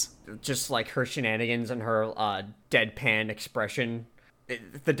 Yes. Just, like, her shenanigans and her deadpan expression.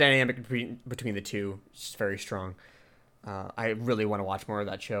 The dynamic between the two is just very strong. I really want to watch more of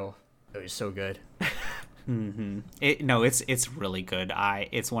that show. It was so good. It's really good.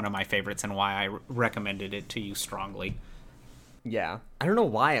 It's one of my favorites, and why I recommended it to you strongly. Yeah, I don't know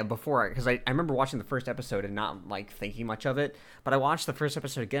why before, because I remember watching the first episode and not like thinking much of it, but I watched the first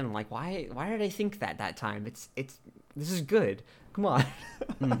episode again. And like, why did I think that time? This is good. Come on.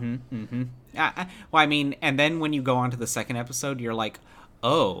 Well, I mean, and then when you go on to the second episode, you're like,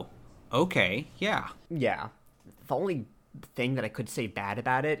 oh, okay, yeah. Yeah. The only thing that I could say bad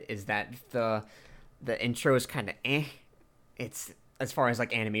about it is that the intro is kind of It's, as far as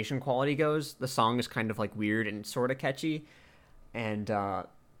like animation quality goes, the song is kind of like weird and sort of catchy, and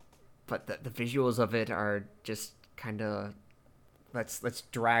but the visuals of it are just kind of let's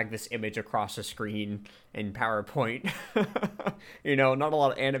drag this image across the screen in PowerPoint. Not a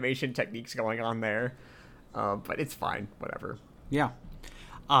lot of animation techniques going on there, but it's fine, whatever. Yeah.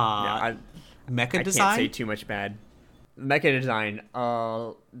 Mecha design? I can't say too much bad. Mecha design.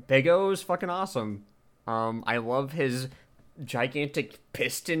 Big O's fucking awesome. I love his gigantic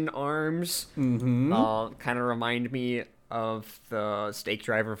piston arms. Kind of remind me of the stake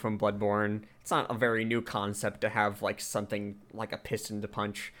driver from Bloodborne. It's not a very new concept to have like something like a piston to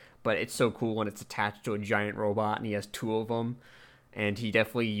punch, but it's so cool when it's attached to a giant robot and he has two of them, and he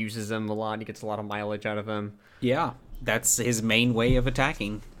definitely uses them a lot. He gets a lot of mileage out of them. Yeah, that's his main way of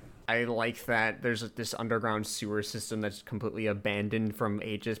attacking. I like that there's this underground sewer system that's completely abandoned from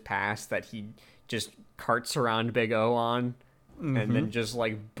ages past that he just carts around Big O on, and then just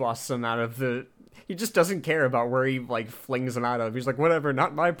like busts him out of the... He just doesn't care about where he like flings him out of. He's like, whatever,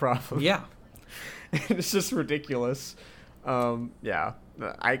 not my problem. Yeah. It's just ridiculous. Yeah.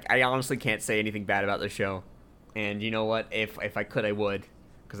 I honestly can't say anything bad about the show. And you know what? If I could, I would.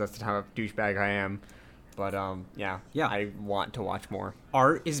 Because that's the type of douchebag I am. But, yeah. I want to watch more.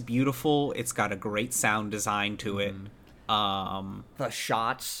 Art is beautiful. It's got a great sound design to it. The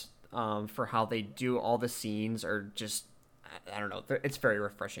shots for how they do all the scenes are just... I don't know. It's very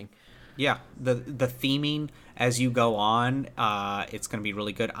refreshing. Yeah, the theming as you go on, it's going to be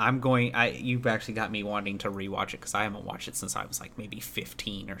really good. You've actually got me wanting to rewatch it because I haven't watched it since I was like maybe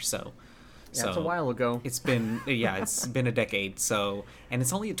 15 or so. Yeah, it's a while ago. It's been it's been a decade. So, and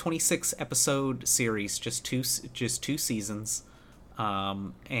it's only a 26 episode series, just two seasons.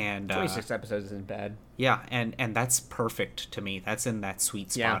 And 26 episodes isn't bad. Yeah, and that's perfect to me. That's in that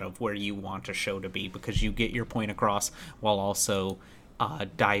sweet spot of where you want a show to be, because you get your point across while also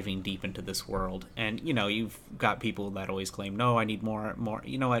diving deep into this world. And you've got people that always claim, no, I need more.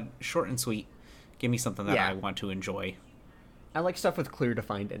 You know what? Short and sweet. Give me something that I want to enjoy. I like stuff with clear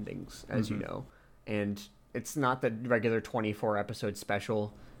defined endings, as you know. And it's not the regular 24 episode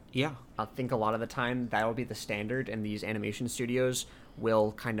special. Yeah. I think a lot of the time that'll be the standard in these animation studios,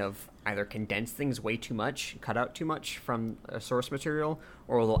 will kind of either condense things way too much, cut out too much from a source material,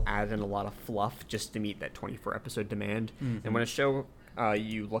 or they'll add in a lot of fluff just to meet that 24 episode demand. And when a show,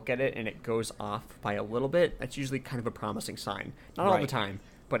 you look at it and it goes off by a little bit, that's usually kind of a promising sign. Not all the time,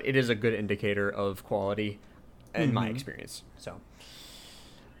 but it is a good indicator of quality in my experience. So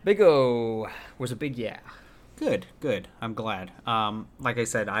Big O was a big yeah. Good. I'm glad. Like I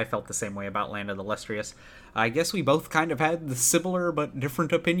said, I felt the same way about Land of the Lustrous. I guess we both kind of had the similar but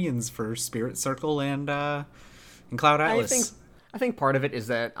different opinions for Spirit Circle and Cloud Atlas. I think part of it is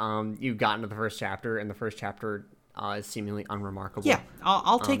that you got into the first chapter, and the first chapter is seemingly unremarkable. Yeah,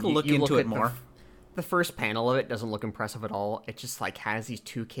 I'll take a look into it more. The first panel of it doesn't look impressive at all. It just like has these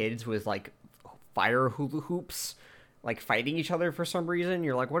two kids with like fire hula hoops, like fighting each other for some reason.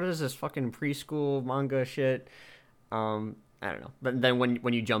 You're like, what is this fucking preschool manga shit? I don't know. But then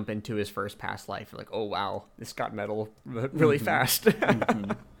when you jump into his first past life, you're like, oh wow, this got metal really fast.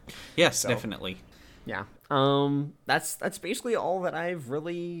 Yes, definitely. Yeah. That's basically all that I've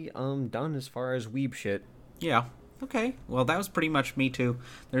really done as far as weeb shit. Yeah. Okay. Well, that was pretty much me too.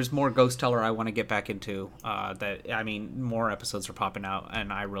 There's more Ghost Teller I want to get back into. More episodes are popping out,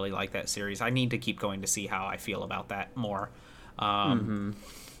 and I really like that series. I need to keep going to see how I feel about that more.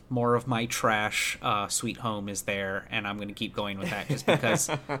 More of my trash Sweet Home is there, and I'm going to keep going with that just because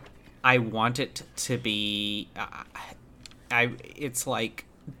I want it to be. It's like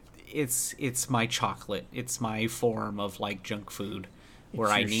it's my chocolate. It's my form of like junk food. Where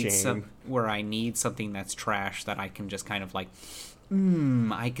I need something that's trash that I can just kind of like,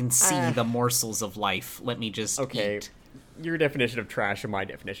 I can see the morsels of life. Let me just eat. Your definition of trash and my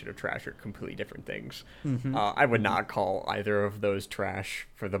definition of trash are completely different things. I would not call either of those trash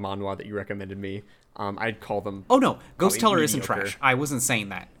for the manhwa that you recommended me. I'd call them. Oh no, Ghost Teller isn't trash. I wasn't saying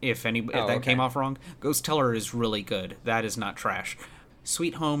that. If that came off wrong, Ghost Teller is really good. That is not trash.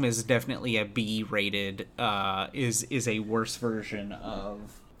 Sweet Home is definitely a B-rated. Is a worse version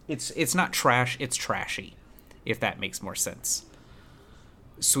of. It's not trash. It's trashy, if that makes more sense.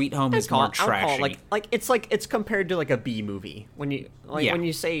 Sweet Home is more trashy. It's compared to like a B movie. When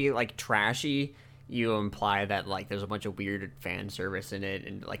you say like trashy, you imply that like there's a bunch of weird fan service in it,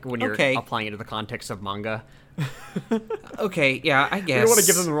 and like when you're applying it to the context of manga. Okay, yeah, I guess. You don't want to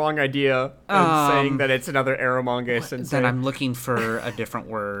give them the wrong idea of saying that it's another Arrow manga. Then I'm looking for a different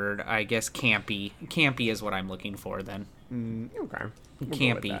word. I guess campy. Campy is what I'm looking for then. Okay.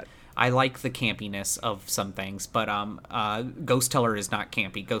 Campy. I like the campiness of some things, but Ghost Teller is not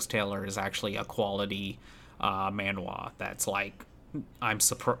campy. Ghost Teller is actually a quality manhwa that's like, I'm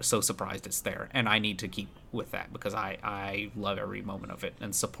so surprised it's there, and I need to keep with that because I love every moment of it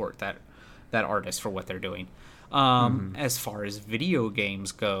and support that artist for what they're doing. As far as video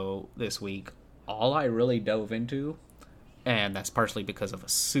games go this week, all I really dove into, and that's partially because of a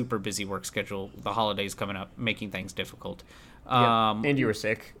super busy work schedule, the holidays coming up, making things difficult. And you were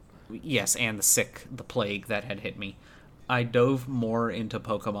sick. Yes, and the plague that had hit me. I dove more into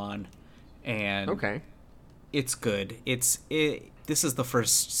Pokemon, and it's good. This is the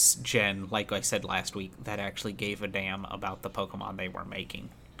first gen, like I said last week, that actually gave a damn about the Pokemon they were making.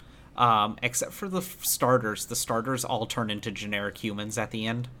 Except for the starters. The starters all turn into generic humans at the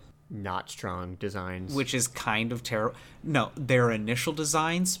end. Not strong designs. Which is kind of terrible. No, their initial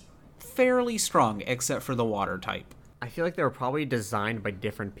designs, fairly strong, except for the water type. I feel like they were probably designed by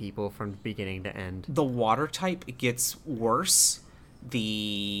different people from beginning to end. The water type gets worse. All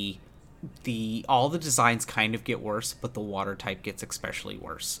the designs kind of get worse, but the water type gets especially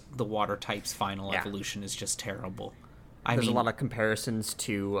worse. The water type's final evolution is just terrible. There's a lot of comparisons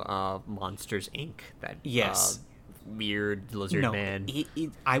to Monsters, Inc. That weird lizard man.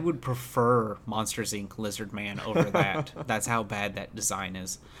 I would prefer Monsters, Inc. Lizard Man over that. That's how bad that design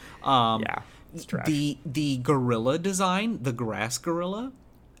is. It's trash. The gorilla design, the grass gorilla,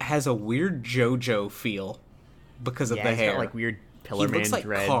 has a weird JoJo feel because of the hair. Got like weird Pillar Man dreads. He looks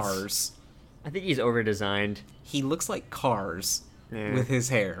like Cars. I think he's over-designed. He looks like Cars with his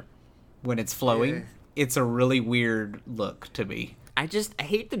hair when it's flowing. It's a really weird look to me. I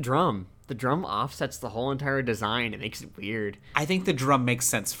hate the drum. The drum offsets the whole entire design. It makes it weird. I think the drum makes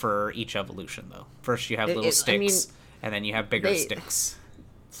sense for each evolution, though. First you have little sticks, and then you have bigger sticks.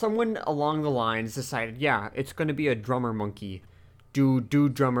 Someone along the lines decided, it's going to be a drummer monkey. Do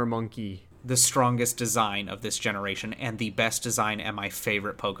drummer monkey. The strongest design of this generation, and the best design, and my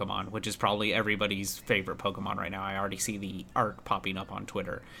favorite Pokemon, which is probably everybody's favorite Pokemon right now. I already see the art popping up on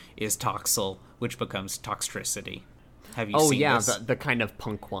Twitter, is Toxel, which becomes Toxtricity. Have you seen this? The kind of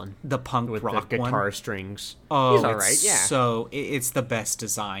punk one. The punk with rock the guitar one. Strings. Oh, he's all right, So it's the best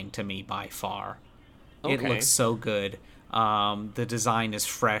design to me by far. It looks so good. The design is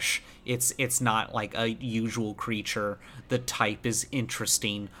fresh. It's not like a usual creature. The type is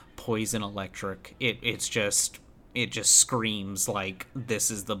interesting. Poison electric. It just screams like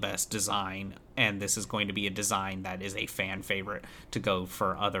this is the best design, and this is going to be a design that is a fan favorite to go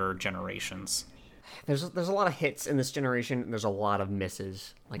for other generations. There's a lot of hits in this generation, and there's a lot of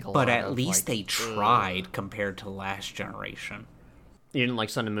misses. But at least they tried compared to last generation. You didn't like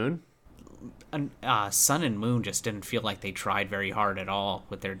Sun and Moon? Sun and Moon just didn't feel like they tried very hard at all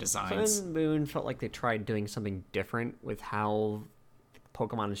with their designs. Sun and Moon felt like they tried doing something different with how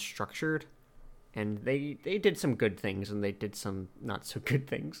Pokemon is structured. And they did some good things, and they did some not so good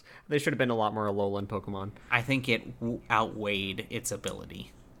things. They should have been a lot more Alolan Pokemon. I think it outweighed its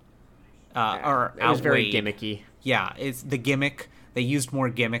ability. It was very gimmicky. Yeah, it's the gimmick. They used more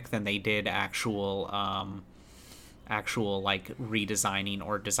gimmick than they did actual like redesigning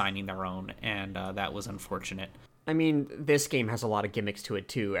or designing their own, and that was unfortunate. I mean, this game has a lot of gimmicks to it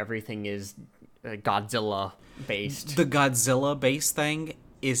too. Everything is Godzilla based. The Godzilla based thing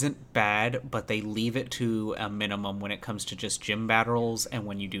isn't bad, but they leave it to a minimum when it comes to just gym battles and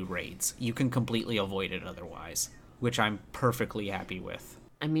when you do raids. You can completely avoid it otherwise, which I'm perfectly happy with.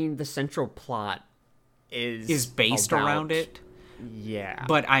 I mean, the central plot is based around it. Yeah.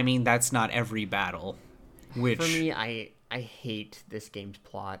 But I mean, that's not every battle. Which for me, I hate this game's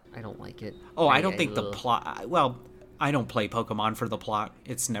plot. I don't like it. Oh, I don't think the plot... Well, I don't play Pokemon for the plot.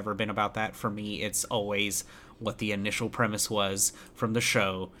 It's never been about that. For me, it's always what the initial premise was from the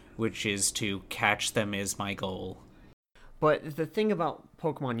show, which is to catch them is my goal. But the thing about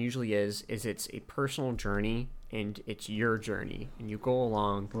Pokemon usually is it's a personal journey, and it's your journey, and you go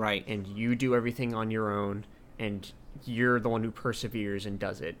along, right? And you do everything on your own, and you're the one who perseveres and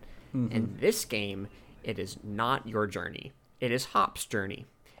does it. Mm-hmm. In this game, it is not your journey. It is Hop's journey.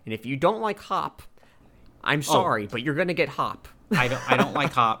 And if you don't like Hop, I'm sorry, but you're gonna get Hop. I don't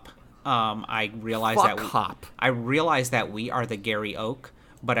like Hop. I realize Hop. I realize that we are the Gary Oak,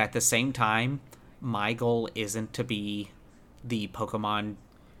 but at the same time, my goal isn't to be the Pokemon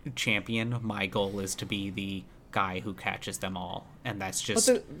champion. My goal is to be the guy who catches them all, and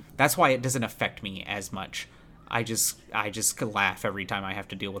that's why it doesn't affect me as much. I just laugh every time I have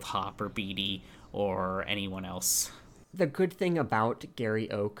to deal with Hop or Beedee or anyone else. The good thing about Gary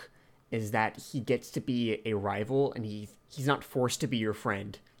Oak is that he gets to be a rival, and he's not forced to be your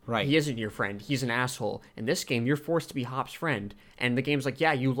friend. Right. He isn't your friend. He's an asshole. In this game, you're forced to be Hop's friend. And the game's like,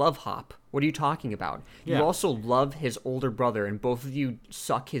 yeah, you love Hop. What are you talking about? Yeah. You also love his older brother, and both of you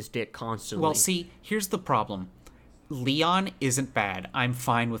suck his dick constantly. Well, see, here's the problem. Leon isn't bad. I'm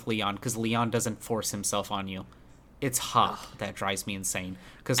fine with Leon, because Leon doesn't force himself on you. It's Hop that drives me insane.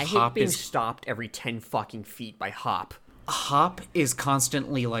 Because Hop hate being stopped every 10 fucking feet by Hop. Hop is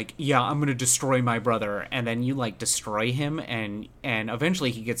constantly like, yeah, I'm gonna destroy my brother, and then you like destroy him, and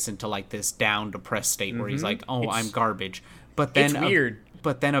eventually he gets into like this down, depressed state where he's like, oh, I'm garbage. But then it's weird.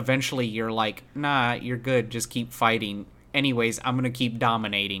 But then eventually you're like, nah, you're good, just keep fighting. Anyways, I'm gonna keep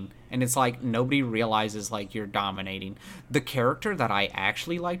dominating. And it's like nobody realizes like you're dominating. The character that I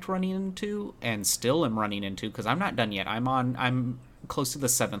actually liked running into, and still am running into, because I'm not done yet. I'm close to the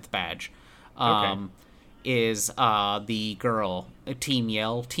 7th badge. Okay. Is the girl, Team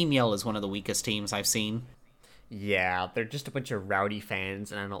Yell. Team Yell is one of the weakest teams I've seen. Yeah, they're just a bunch of rowdy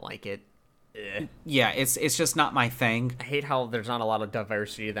fans, and I don't like it. Ugh. Yeah, it's just not my thing. I hate how there's not a lot of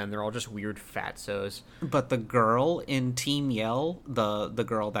diversity to them. They're all just weird fatsos. But the girl in Team Yell, the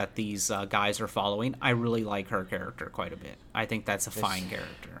girl that these guys are following, I really like her character quite a bit. I think that's a fine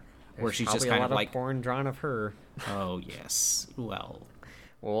character. Where she's just kind of like porn drawn of her. Oh yes, well,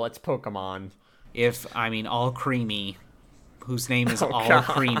 it's Pokemon. All Creamy, whose name is All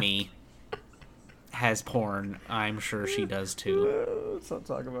Creamy, has porn, I'm sure she does too. Let's not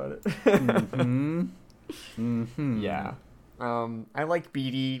talk about it. Mm-hmm. Mm-hmm. Yeah. I like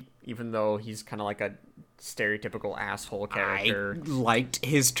Beedee, even though he's kind of like a stereotypical asshole character. I liked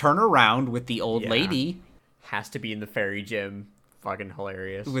his turnaround with the old lady. Has to be in the fairy gym. Fucking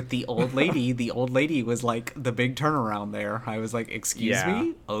hilarious. With the old lady. The old lady was like the big turnaround there. I was like, excuse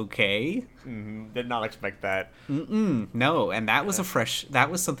me? Okay. Mm-hmm. Did not expect that. No, and that was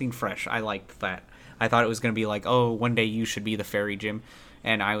that was something fresh. I liked that. I thought it was going to be like, oh, one day you should be the fairy gym.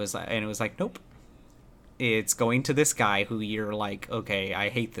 And it was like, nope. It's going to this guy who you're like, okay, I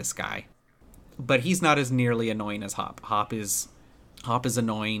hate this guy. But he's not as nearly annoying as Hop. Hop is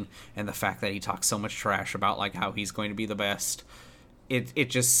annoying, and the fact that he talks so much trash about like how he's going to be the best it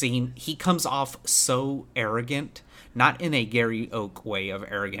just seemed he comes off so arrogant, not in a Gary Oak way of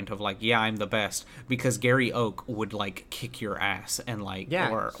arrogant of like, yeah, I'm the best, because Gary Oak would like kick your ass and like,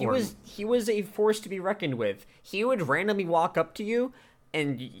 he was a force to be reckoned with. He would randomly walk up to you,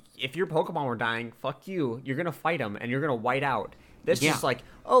 and if your Pokemon were dying, fuck you, you're gonna fight him and you're gonna white out. This is like,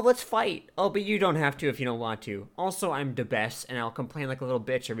 oh, let's fight. Oh, but you don't have to if you don't want to. Also, I'm the best, and I'll complain like a little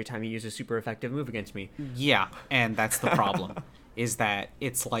bitch every time you use a super effective move against me. Yeah, and that's the problem, is that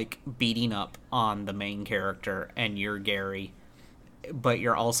it's like beating up on the main character, and you're Gary, but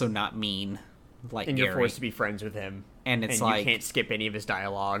you're also not mean like Gary. And you're forced to be friends with him. And it's like, you can't skip any of his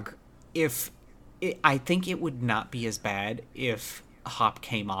dialogue. I think it would not be as bad if Hop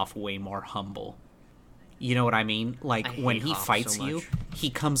came off way more humble. You know what I mean? Like, when he fights you,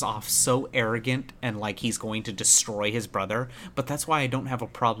 he comes off so arrogant and like he's going to destroy his brother. But that's why I don't have a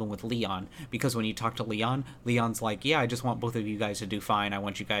problem with Leon. Because when you talk to Leon, Leon's like, yeah, I just want both of you guys to do fine. I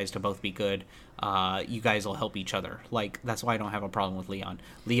want you guys to both be good. You guys will help each other. Like, that's why I don't have a problem with Leon.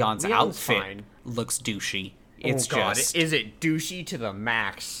 Leon's outfit looks douchey. It's is it douchey to the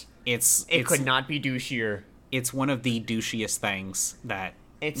max? It could not be douchier. It's one of the douchiest things that...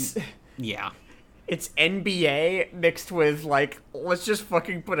 Yeah. It's NBA mixed with, like, let's just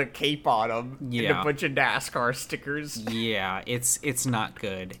fucking put a cape on him and a bunch of NASCAR stickers. Yeah, it's not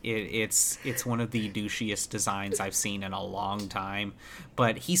good. It's one of the douchiest designs I've seen in a long time.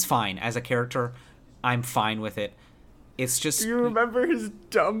 But he's fine. As a character, I'm fine with it. It's just... Do you remember his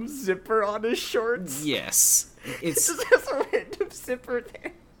dumb zipper on his shorts? Yes. It just has a random zipper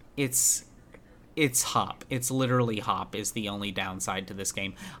there. It's Hop. It's literally Hop is the only downside to this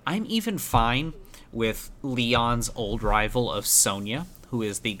game. I'm even fine with Leon's old rival of Sonia, who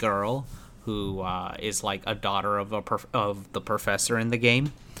is the girl who is like a daughter of the professor in the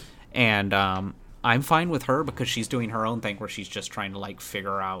game. And I'm fine with her because she's doing her own thing where she's just trying to like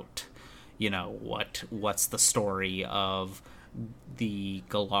figure out, you know, what's the story of the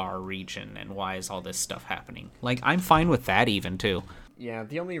Galar region and why is all this stuff happening. Like, I'm fine with that even too. Yeah,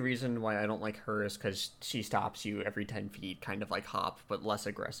 the only reason why I don't like her is because she stops you every 10 feet, kind of like Hop, but less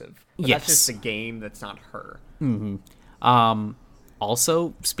aggressive. But that's just the game, that's not her. Mm-hmm.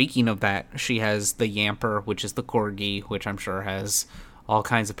 Also, speaking of that, she has the Yamper, which is the Corgi, which I'm sure has all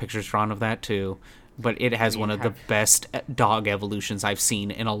kinds of pictures drawn of that too. But it has one of the best dog evolutions I've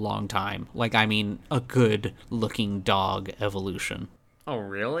seen in a long time. Like, I mean, a good-looking dog evolution. Oh,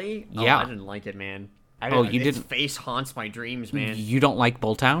 really? Yeah. Oh, I didn't like it, man. You didn't? Its face haunts my dreams, man. You don't like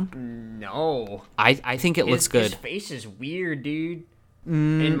Bulltown? No. I think it looks good. His face is weird, dude.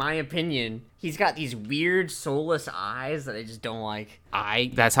 In my opinion. He's got these weird, soulless eyes that I just don't like.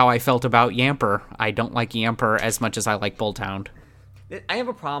 That's how I felt about Yamper. I don't like Yamper as much as I like Bulltown. I have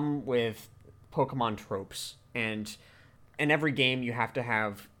a problem with Pokemon tropes. And in every game, you have to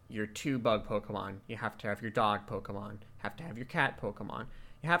have your 2 bug Pokemon. You have to have your dog Pokemon. You have to have your cat Pokemon.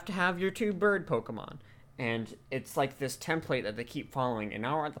 You have to have your 2 bird Pokemon. And it's like this template that they keep following. And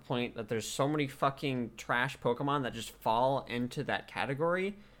now we're at the point that there's so many fucking trash Pokemon that just fall into that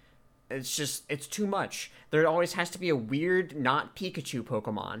category. It's too much. There always has to be a weird, not Pikachu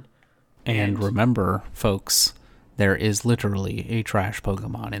Pokemon. And remember, folks, there is literally a trash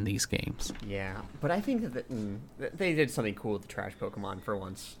Pokemon in these games. Yeah, but I think that they did something cool with the trash Pokemon for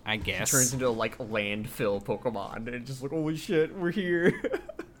once. I guess. It turns into like landfill Pokemon, and it's just like, holy shit, we're here.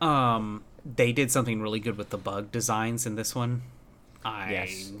 They did something really good with the bug designs in this one. I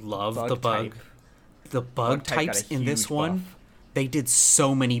love the bug. The bug types in this one. They did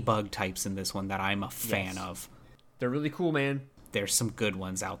so many bug types in this one that I'm a fan of. They're really cool, man. There's some good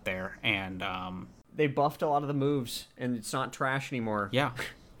ones out there, and they buffed a lot of the moves, and it's not trash anymore. Yeah.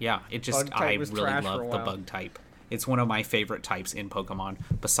 It just I really love the bug type. It's one of my favorite types in Pokemon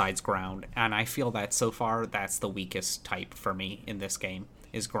besides ground, and I feel that so far that's the weakest type for me in this game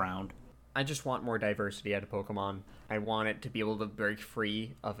is ground. I just want more diversity out of Pokemon. I want it to be able to break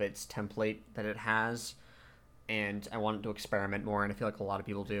free of its template that it has, and I want it to experiment more, and I feel like a lot of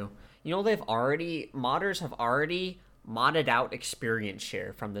people do. You know, modders have already modded out experience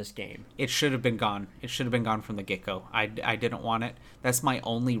share from this game. It should have been gone. It should have been gone from the get-go. I didn't want it. That's my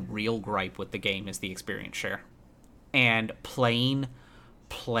only real gripe with the game is the experience share. And playing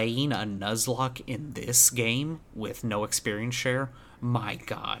a Nuzlocke in this game with no experience share, my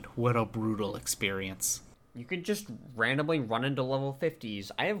god, what a brutal experience. You could just randomly run into level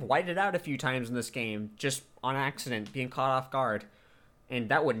 50s. I have whited out a few times in this game, just on accident, being caught off guard. And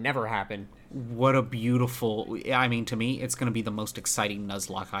that would never happen. What a beautiful... I mean, to me, it's going to be the most exciting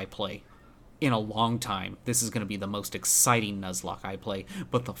Nuzlocke I play. in a long time, this is going to be the most exciting Nuzlocke I play,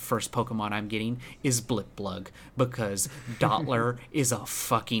 but the first Pokemon I'm getting is Blipblug, because Dottler is a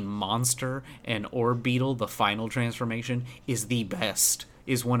fucking monster, and Orbeetle, the final transformation, is the best.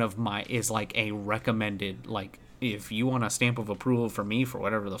 Is like a recommended, like, if you want a stamp of approval for me for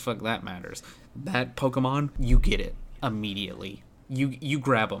whatever the fuck that matters, that Pokemon, you get it immediately. You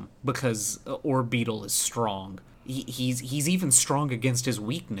grab him, because Orbeetle is strong. He's even strong against his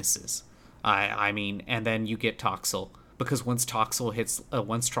weaknesses. I mean, and then you get Toxel, because once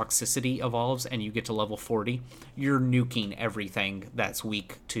Toxicity evolves and you get to level 40, you're nuking everything that's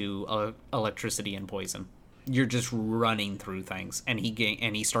weak to electricity and poison. You're just running through things, and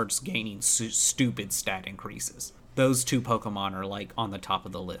he starts gaining stupid stat increases. Those two Pokemon are like on the top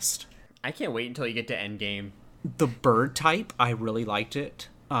of the list. I can't wait until you get to endgame. The bird type, I really liked it.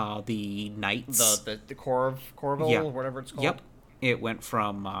 The Knights, the Corville, yeah, or whatever it's called. Yep. It went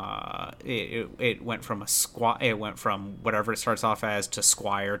from it went from whatever it starts off as to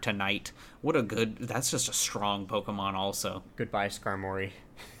Squire to Knight. That's just a strong Pokemon also. Goodbye, Skarmory.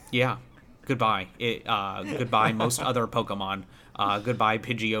 Yeah. Goodbye. Goodbye most other Pokemon. Goodbye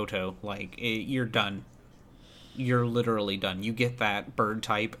Pidgeotto. Like, you're done. You're literally done. You get that bird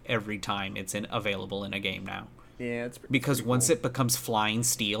type every time it's available in a game now. Yeah, because once it becomes Flying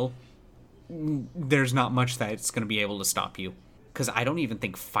Steel, there's not much that it's going to be able to stop you. Because I don't even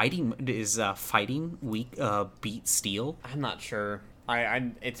think fighting weak beat Steel. I'm not sure.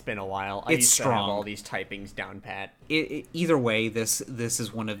 It's been a while. It's used strong. To have all these typings down pat. Either way, this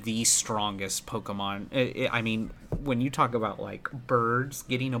is one of the strongest Pokemon. I mean, when you talk about like birds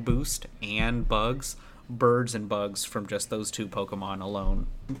getting a boost and birds and bugs from just those two Pokemon alone,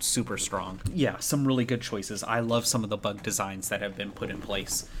 super strong. Yeah, some really good choices. I love some of the bug designs that have been put in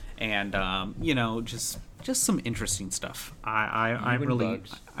place, and just some interesting stuff.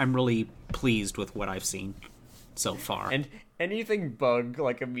 I'm really pleased with what I've seen so far. And anything bug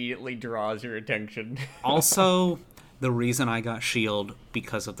like immediately draws your attention. Also, the reason I got Shield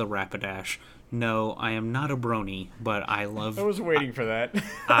because of the Rapidash. No, I am not a brony, but I was waiting for that.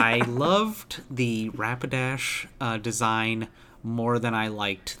 I loved the Rapidash design more than I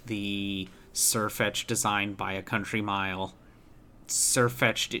liked the Sirfetch'd design by a country mile.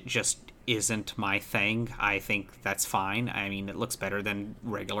 Sirfetch'd, it just isn't my thing. I think that's fine. I mean, it looks better than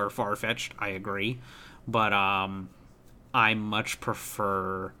regular Farfetch'd, I agree. But I much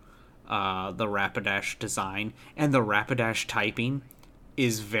prefer the Rapidash design, and the Rapidash typing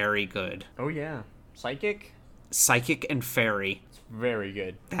is very good. Oh yeah, Psychic and Fairy. It's very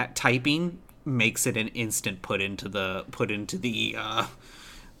good. That typing makes it an instant put into the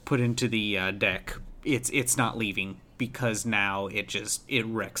deck. It's not leaving, because now it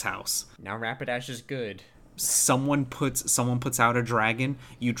wrecks house. Now Rapidash is good. Someone puts out a dragon,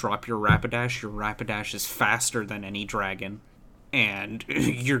 you drop your Rapidash is faster than any dragon, and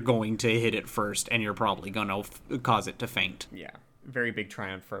you're going to hit it first, and you're probably going to cause it to faint. Yeah. Very big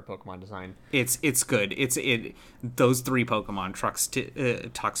triumph for a Pokemon design. It's good. Those three Pokemon,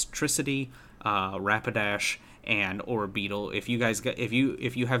 Toxtricity, Rapidash, and Orbeetle. If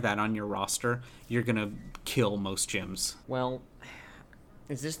you have that on your roster, you're gonna kill most gyms. Well,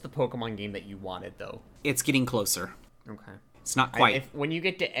 is this the Pokemon game that you wanted though? It's getting closer. Okay. It's not quite. When you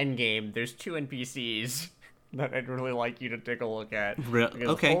get to endgame, there's 2 NPCs that I'd really like you to take a look at.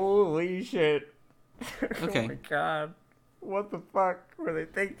 Okay. Holy shit. Okay. Oh my god. What the fuck were they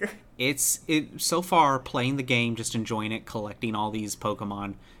thinking? So far, playing the game, just enjoying it, collecting all these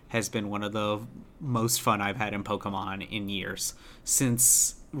Pokemon, has been one of the most fun I've had in Pokemon in years.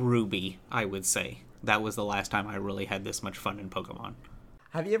 Since Ruby, I would say. That was the last time I really had this much fun in Pokemon.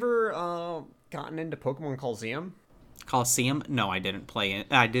 Have you ever gotten into Pokemon Coliseum? Coliseum? No, I didn't play it.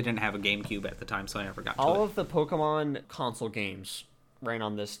 I didn't have a GameCube at the time, so I never got to it. All of the Pokemon console games ran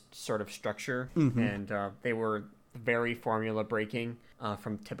on this sort of structure, and they were very formula breaking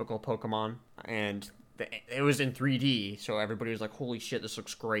from typical Pokemon, and it was in 3D, so everybody was like, holy shit, this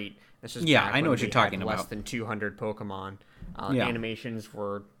looks great. This is I know what you're talking about. Less than 200 Pokemon. Animations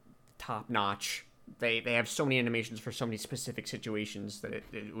were top notch. They have so many animations for so many specific situations that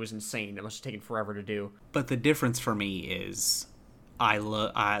it was insane. It must have taken forever to do. But the difference for me is I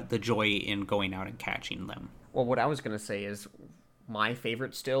love the joy in going out and catching them. Well, what I was going to say is my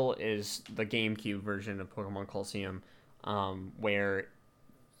favorite still is the GameCube version of Pokemon Coliseum, where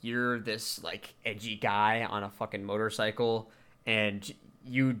you're this like edgy guy on a fucking motorcycle, and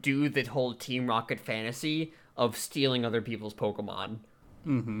you do the whole Team Rocket fantasy of stealing other people's Pokemon.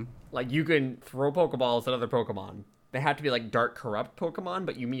 Mm-hmm. Like, you can throw Pokeballs at other Pokemon. They have to be like dark, corrupt Pokemon,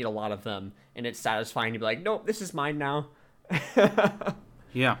 but you meet a lot of them, and it's satisfying to be like, nope, this is mine now.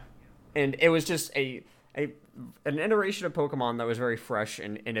 Yeah. And it was just an iteration of Pokemon that was very fresh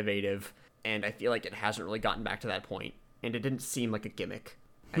and innovative, and I feel like it hasn't really gotten back to that point, and it didn't seem like a gimmick.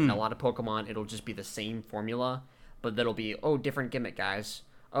 And a lot of Pokemon, it'll just be the same formula, but that'll be, different gimmick, guys.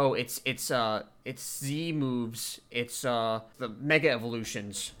 Oh, it's Z moves. It's the Mega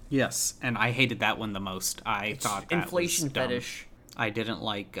Evolutions. Yes, and I hated that one the most. I thought that inflation was dumb. fetish. I didn't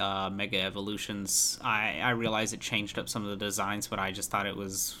like Mega Evolutions. I realized it changed up some of the designs, but I just thought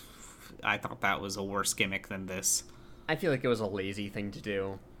I thought that was a worse gimmick than this. I feel like it was a lazy thing to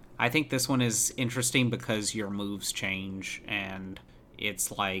do. I think this one is interesting because your moves change, and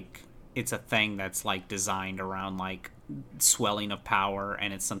it's a thing that's like designed around like swelling of power,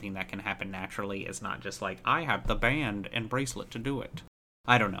 and it's something that can happen naturally. It's not just like, I have the band and bracelet to do it.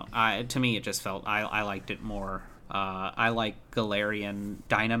 I don't know. To me, it just felt I liked it more. I like Galarian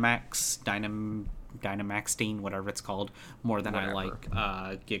Dynamaxine, whatever it's called, more than I like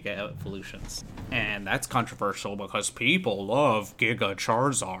Giga Evolutions. And that's controversial because people love Giga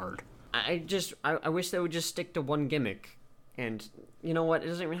Charizard. I wish they would just stick to one gimmick. And you know what? It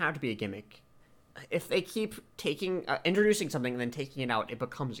doesn't even have to be a gimmick. If they keep introducing something and then taking it out, it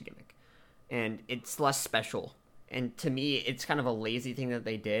becomes a gimmick. And it's less special. And to me, it's kind of a lazy thing that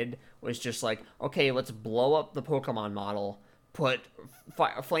they did, was just like, okay, let's blow up the Pokemon model, put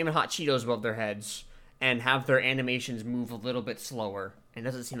Flamin' Hot Cheetos above their heads, and have their animations move a little bit slower. And it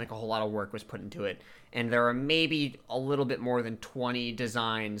doesn't seem like a whole lot of work was put into it. And there are maybe a little bit more than 20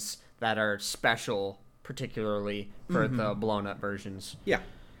 designs that are special, particularly for the blown-up versions. Yeah.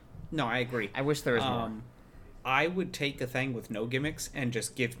 No, I agree. I wish there was more. I would take a thing with no gimmicks and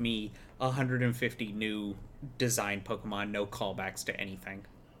just give me 150 new design Pokemon, no callbacks to anything.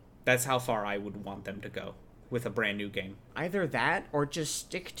 That's how far I would want them to go with a brand new game. Either that, or just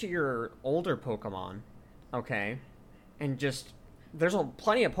stick to your older Pokemon, okay? And just, there's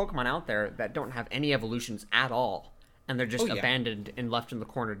plenty of Pokemon out there that don't have any evolutions at all, and they're just abandoned and left in the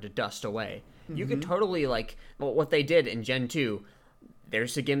corner to dust away. You could totally, what they did in Gen 2,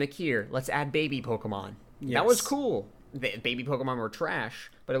 there's a gimmick here, let's add baby Pokemon. Yes. That was cool. The baby Pokemon were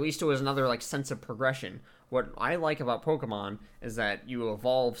trash, but at least it was another, sense of progression. What I like about Pokemon is that you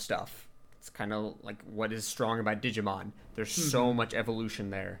evolve stuff. It's kind of like what is strong about Digimon. There's so much evolution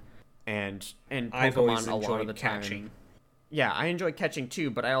there. And Pokemon, I've always a lot of the catching. time. Yeah, I enjoy catching too,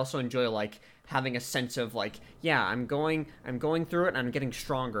 but I also enjoy, having a sense of, I'm going through it and I'm getting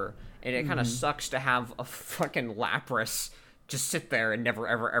stronger. And it kind of sucks to have a fucking Lapras just sit there and never,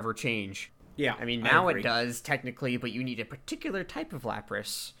 ever, ever change. Yeah, I mean, now it does, technically, but you need a particular type of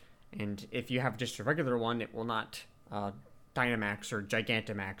Lapras. And if you have just a regular one, it will not Dynamax or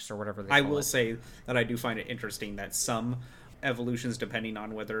Gigantamax or whatever they call it. I will say that I do find it interesting that some evolutions, depending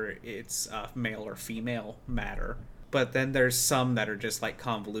on whether it's male or female, matter. But then there's some that are just,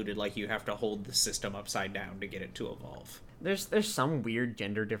 convoluted, you have to hold the system upside down to get it to evolve. There's some weird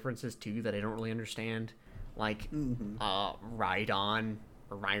gender differences, too, that I don't really understand. Rhydon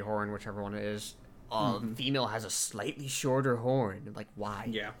or Rhyhorn, whichever one it is. Female has a slightly shorter horn. Why?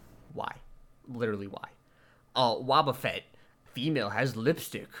 Yeah. Why? Literally, why? Wobbuffet, female has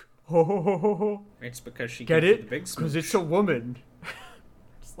lipstick. Ho ho ho ho ho. It's because she get it the big because it's a woman.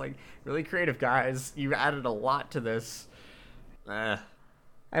 It's really creative, guys. You added a lot to this. I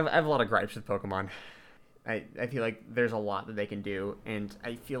have a lot of gripes with Pokemon. I feel like there's a lot that they can do, and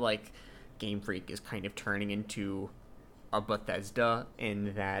I feel like Game Freak is kind of turning into a Bethesda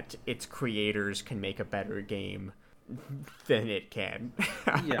in that its creators can make a better game than it can.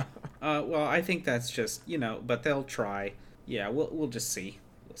 Yeah. Well, I think that's just, but they'll try. Yeah, we'll just see.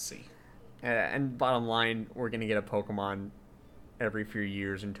 We'll see. And bottom line, we're going to get a Pokemon every few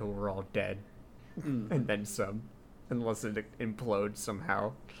years until we're all dead. And then some. Unless it implodes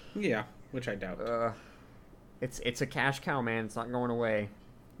somehow. Yeah, which I doubt. It's a cash cow, man. It's not going away.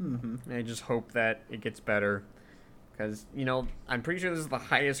 And I just hope that it gets better. Because, I'm pretty sure this is the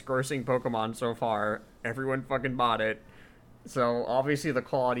highest grossing Pokemon so far. Everyone fucking bought it. So, obviously the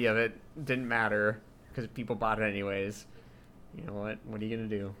quality of it didn't matter. Because people bought it anyways. You know what? What are you going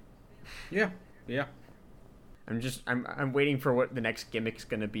to do? Yeah. I'm waiting for what the next gimmick's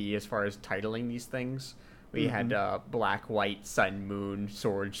going to be as far as titling these things. We had Black, White, Sun, Moon,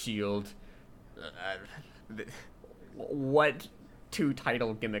 Sword, Shield. What two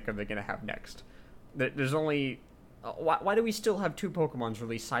title gimmick are they going to have next? There's only... Why do we still have two Pokemons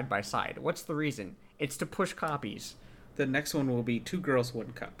released side by side? What's the reason? It's to push copies. The next one will be 2 Girls,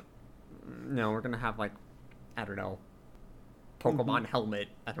 1 Cup. No, we're going to have, I don't know, Pokemon Helmet.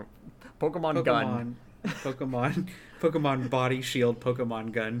 Pokemon Gun. Pokemon Body Shield,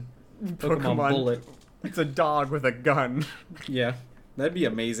 Pokemon Gun. Pokemon Bullet. It's a dog with a gun. Yeah, that'd be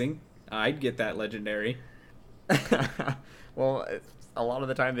amazing. I'd get that legendary. Well, a lot of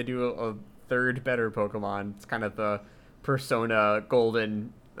the time they do a third better Pokemon. It's kind of the Persona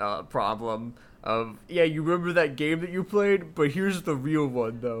Golden problem of, yeah, you remember that game that you played, but here's the real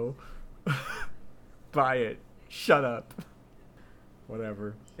one, though. Buy it. Shut up.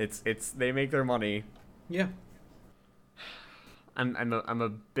 Whatever. It's they make their money. Yeah. I'm a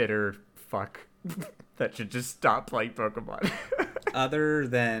bitter fuck that should just stop playing Pokemon. Other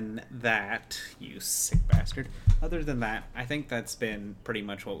than that, you sick bastard. Other than that, I think that's been pretty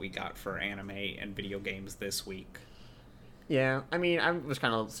much what we got for anime and video games this week. Yeah, I mean, I was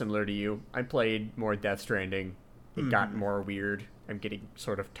kind of similar to you. I played more Death Stranding. It got more weird. I'm getting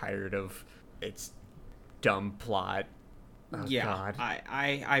sort of tired of its dumb plot. Oh, yeah, God.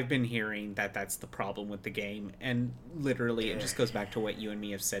 I've been hearing that that's the problem with the game, and literally it just goes back to what you and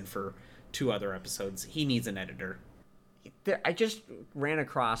me have said for 2 other episodes. He needs an editor. I just ran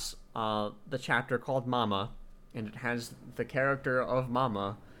across the chapter called Mama, and it has the character of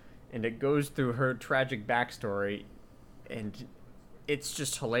Mama, and it goes through her tragic backstory, and it's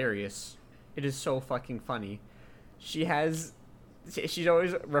just hilarious. It is so fucking funny. She's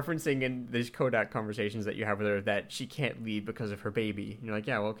always referencing in these Kodak conversations that you have with her that she can't leave because of her baby. And you're like,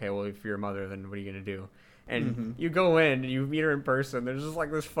 yeah, well, okay, well, if you're a mother, then what are you going to do? And you go in and you meet her in person. There's just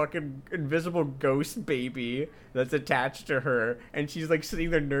like this fucking invisible ghost baby that's attached to her. And she's like sitting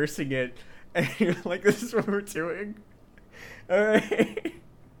there nursing it. And you're like, this is what we're doing? All right.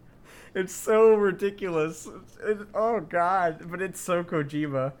 It's so ridiculous. Oh, God. But it's so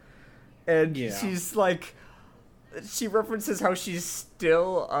Kojima. And she's like... She references how she's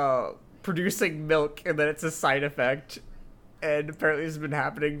still producing milk and that it's a side effect. And apparently this has been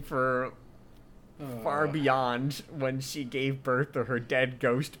happening for far beyond when she gave birth to her dead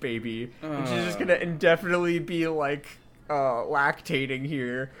ghost baby. And she's just going to indefinitely be like lactating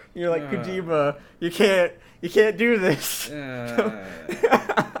here. You're like, Kojima, you can't do this.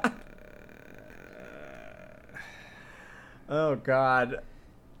 Oh, God.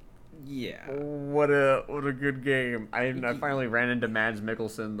 Yeah. What a good game. I finally ran into Mads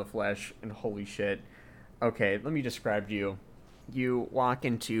Mikkelsen in the flesh, and holy shit. Okay, let me describe to you. You walk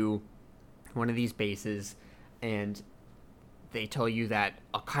into one of these bases, and they tell you that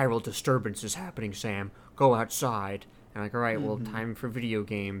a chiral disturbance is happening, Sam. Go outside. And I'm like, all right, well, time for video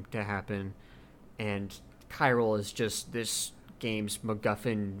game to happen. And chiral is just this game's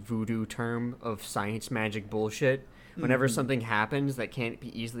MacGuffin voodoo term of science magic bullshit. Whenever something happens that can't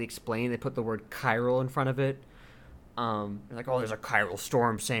be easily explained, they put the word chiral in front of it. Like, oh, there's a chiral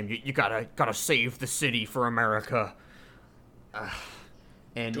storm, Sam. You gotta save the city for America.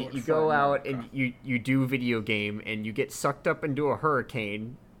 And you go out and you do video game and you get sucked up into a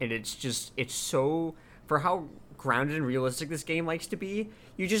hurricane, and it's so, for how grounded and realistic this game likes to be,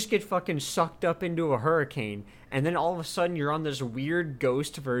 you just get fucking sucked up into a hurricane, and then all of a sudden you're on this weird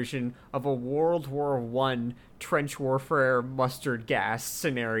ghost version of a World War I trench warfare mustard gas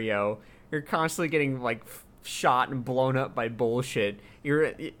scenario. You're constantly getting like shot and blown up by bullshit.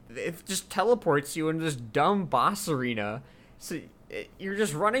 It just teleports you into this dumb boss arena. So you're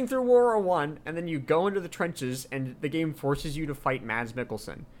just running through World War I, and then you go into the trenches, and the game forces you to fight Mads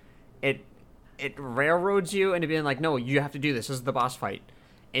Mikkelsen. It railroads you into being like, no, you have to do this. This is the boss fight.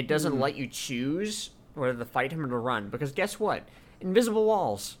 It doesn't let you choose whether to fight him or to run, because guess what? Invisible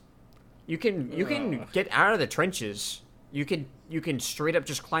walls. You can get out of the trenches. You can straight up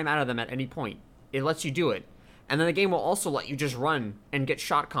just climb out of them at any point. It lets you do it. And then the game will also let you just run and get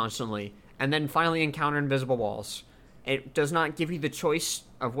shot constantly, and then finally encounter invisible walls. It does not give you the choice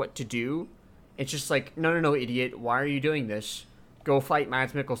of what to do. It's just like, no, idiot, why are you doing this? Go fight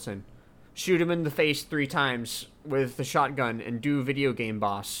Mads Mikkelsen. Shoot him in the face 3 times with the shotgun and do video game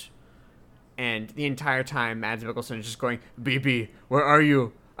boss. And the entire time, Mads Mikkelsen is just going, BB, where are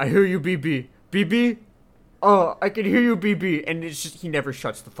you? I hear you, BB. BB? Oh, I can hear you, BB. And it's just, he never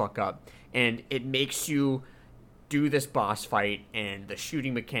shuts the fuck up. And it makes you do this boss fight, and the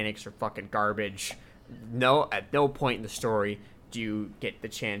shooting mechanics are fucking garbage. No, at no point in the story do you get the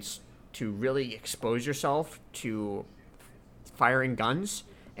chance to really expose yourself to firing guns,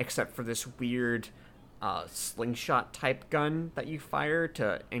 except for this weird slingshot type gun that you fire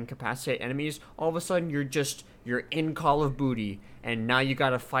to incapacitate enemies. All of a sudden you're in Call of Booty, and now you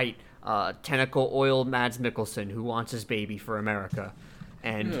gotta fight tentacle oil Mads Mikkelsen, who wants his baby for America.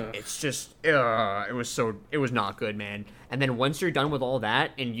 And it's just it was not good, man. And then once you're done with all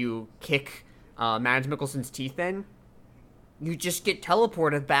that and you kick Mads Mikkelsen's teeth in, you just get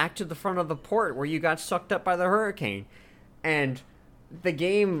teleported back to the front of the port where you got sucked up by the hurricane. And the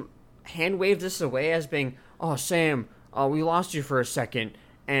game hand waved this away as being, oh, Sam, we lost you for a second,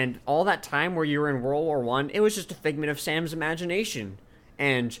 And all that time where you were in World War One, it was just a figment of Sam's imagination.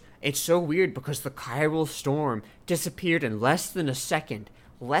 And it's so weird because the chiral storm disappeared in less than a second.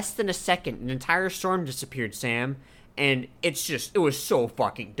 Less than a second, an entire storm disappeared, Sam. And it was so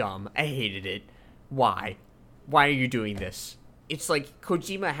fucking dumb. I hated it. Why? Why are you doing this? It's like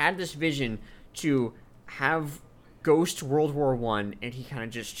Kojima had this vision to have Ghost World War One, and he kind of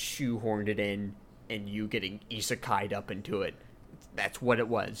just shoehorned it in, and you getting isekai'd up into it. That's what it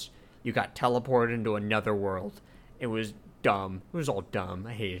was. You got teleported into another world. It was dumb. It was all dumb.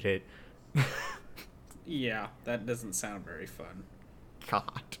 I hated it. Yeah, that doesn't sound very fun.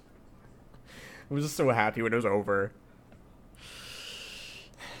 God. I was just so happy when it was over.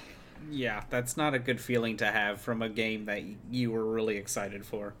 Yeah, that's not a good feeling to have from a game that you were really excited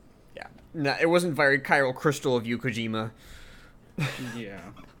for. Yeah. No, it wasn't very chiral crystal of you, Kojima. Yeah.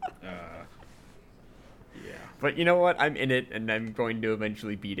 Yeah. But you know what? I'm in it, and I'm going to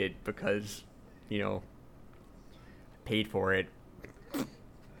eventually beat it because, I paid for it.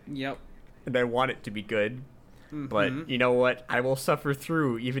 Yep. And I want it to be good. Mm-hmm. But you know what? I will suffer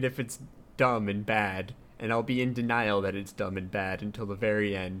through even if it's dumb and bad. And I'll be in denial that it's dumb and bad until the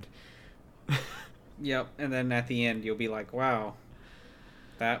very end. Yep, and then at the end you'll be like, wow,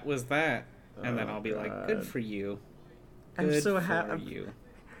 that was that. And then I'll be like, good for you. I'm so happy.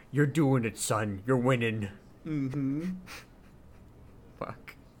 You're doing it, son. You're winning. Mm-hmm.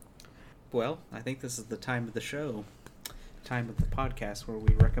 Fuck. Well, I think this is the time of the show. Time of the podcast where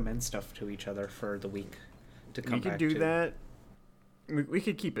we recommend stuff to each other for the week to come back to. We could do that. We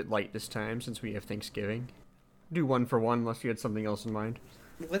could keep it light this time since we have Thanksgiving. Do one for one unless you had something else in mind.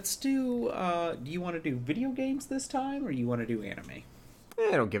 Let's do, do you want to do video games this time, or you want to do anime?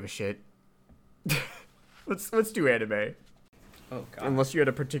 I don't give a shit. Let's do anime. Oh, God. Unless you had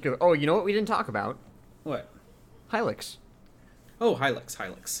a particular... Oh, you know what we didn't talk about? What? Hylix. Oh,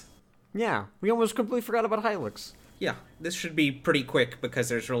 Hylix. Yeah, we almost completely forgot about Hylix. Yeah, this should be pretty quick because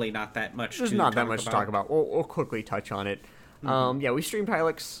there's really not that much to talk about. We'll quickly touch on it. Mm-hmm. Yeah, we streamed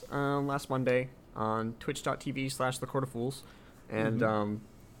Hylix last Monday on twitch.tv/The Court of Fools. And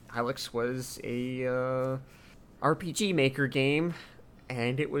Hylix was a RPG Maker game,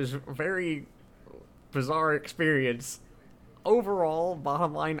 and it was a very bizarre experience. Overall,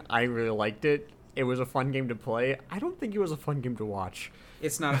 bottom line, I really liked it. It was a fun game to play. I don't think it was a fun game to watch.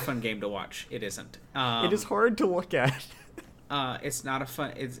 It's not a fun game to watch. It isn't. It is hard to look at. It's not a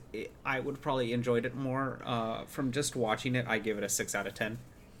fun... I would probably enjoyed it more. From just watching it, I give it a 6 out of 10.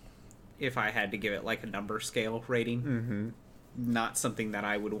 If I had to give it like a number scale rating. Mm-hmm. Not something that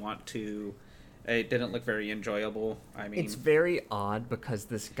I would want to... It didn't look very enjoyable. I mean... It's very odd because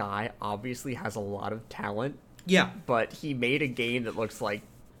this guy obviously has a lot of talent. Yeah. But he made a game that looks like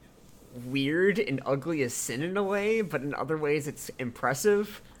weird and ugly as sin in a way, but in other ways it's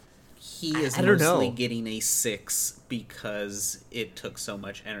impressive. He is I don't mostly know. getting a 6 because it took so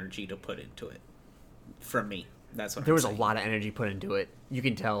much energy to put into it. For me. That's what There I'm was saying. a lot of energy put into it. You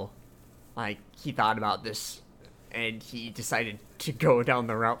can tell. Like, he thought about this, and he decided to go down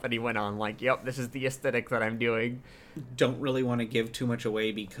the route that he went on. Like, yep, this is the aesthetic that I'm doing. Don't really want to give too much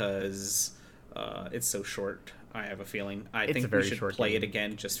away because it's so short. I have a feeling. I think we should play it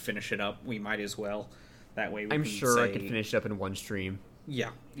again. Just finish it up. We might as well. That way we I'm can sure say... I could finish it up in one stream. Yeah.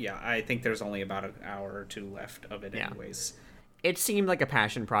 I think there's only about an hour or two left of it anyways. It seemed like a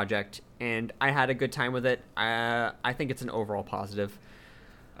passion project, and I had a good time with it. I think it's an overall positive.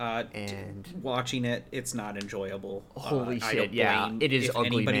 And watching it, it's not enjoyable. Holy shit, I don't yeah. blame It is if ugly,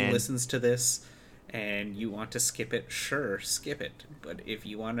 anybody man. listens to this and you want to skip it, sure, skip it. But if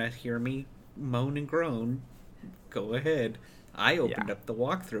you want to hear me moan and groan, go ahead. I opened up the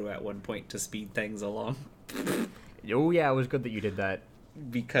walkthrough at one point to speed things along. Oh yeah, it was good that you did that.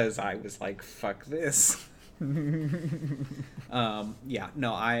 Because I was like, fuck this. We can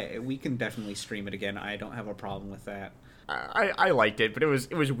definitely stream it again. I don't have a problem with that. I liked it, but it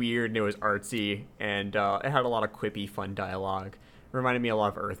was weird and it was artsy, and it had a lot of quippy, fun dialogue. It reminded me a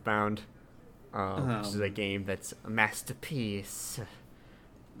lot of Earthbound, which is a game that's a masterpiece.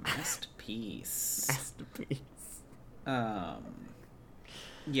 Masterpiece.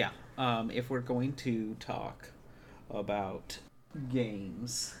 If we're going to talk about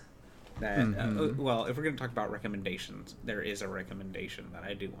games that if we're going to talk about recommendations, there is a recommendation that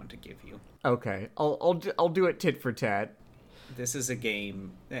I do want to give you. Okay, I'll do it tit for tat. This is a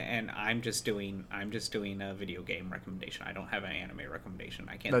game, and I'm just doing a video game recommendation. I don't have an anime recommendation.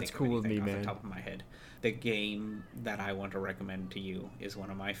 I can't think of anything off the top of my head. The game that I want to recommend to you is one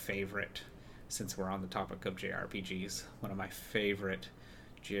of my favorite, since we're on the topic of JRPGs, one of my favorite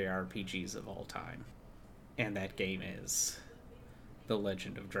JRPGs of all time. And that game is The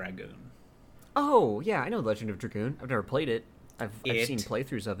Legend of Dragoon. Oh, yeah, I know Legend of Dragoon. I've never played it. I've seen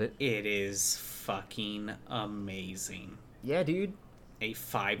playthroughs of it. It is fucking amazing. Yeah, dude. A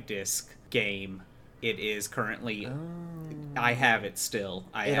 5-disc game. It is currently... I have it still.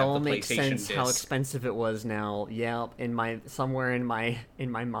 It all have the makes PlayStation sense disc. how expensive it was now. Yeah, somewhere in my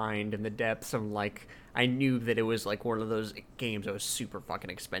mind, in the depths, I'm like, I knew that it was like one of those games that was super fucking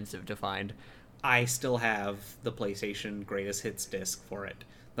expensive to find. I still have the PlayStation Greatest Hits disc for it.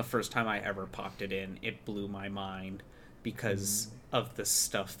 The first time I ever popped it in, it blew my mind because of the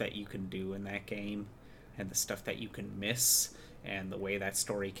stuff that you can do in that game and the stuff that you can miss and the way that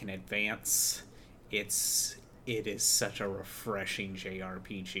story can advance. It is such a refreshing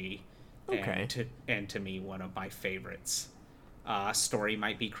JRPG. Okay. And to me, one of my favorites. Story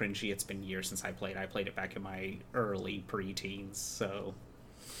might be cringy. It's been years since I played. I played it back in my early preteens, so...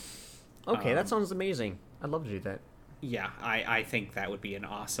 Okay, that sounds amazing. I'd love to do that. Yeah, I think that would be an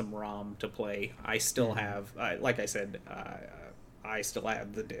awesome ROM to play. I still have, like I said, I still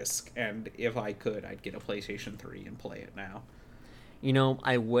have the disc, and if I could, I'd get a PlayStation 3 and play it now. You know,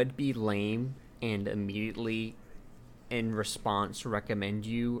 I would be lame and immediately, in response, recommend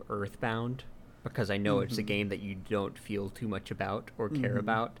you Earthbound, because I know it's a game that you don't feel too much about or care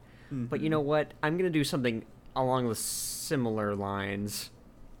about. But you know what? I'm going to do something along the similar lines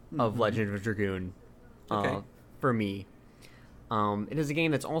of Legend of Dragoon. Okay. For me. It is a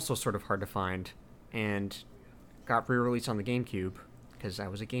game that's also sort of hard to find, and got re-released on the GameCube, because I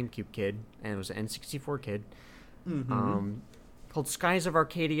was a GameCube kid, and I was an N64 kid, called Skies of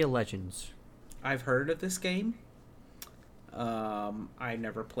Arcadia Legends. I've heard of this game. I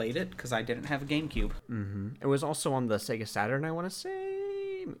never played it, because I didn't have a GameCube. It was also on the Sega Saturn, I want to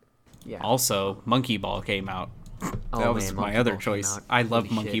say. Yeah. Also, Monkey Ball came out. That was my other choice. I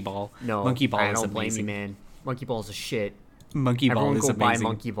love Monkey Ball. No, Monkey Ball I is don't blame amazing. you, man. Monkey Ball is a shit. Monkey Ball is Everyone go amazing. buy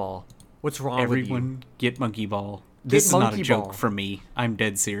Monkey Ball. What's wrong with Everyone get Monkey Ball. Get This is not a Monkey joke Ball. from me. I'm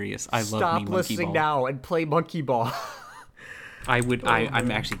dead serious. I you? love Stop me Monkey listening Ball. now and play Monkey Ball. I'm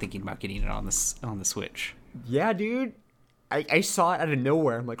actually thinking about getting it on the Switch. Yeah, dude. I saw it out of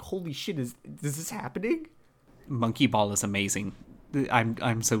nowhere. I'm like, holy shit, is this happening? Monkey Ball is amazing.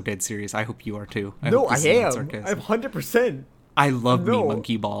 I'm so dead serious. I hope you are too. No, hope I this is not am. sarcasm. I'm 100%. I love No, me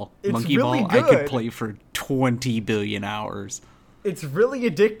Monkey Ball. it's Monkey really Ball I could good. play for 20 billion hours. It's really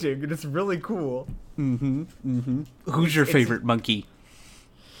addicting, and it's really cool. Who's your favorite monkey?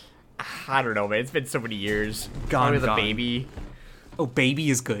 I don't know, man. It's been so many years. Gone, Probably the gone. baby. Oh, Baby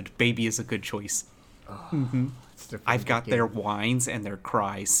is good. Baby is a good choice. It's definitely I've a got good their game. whines and their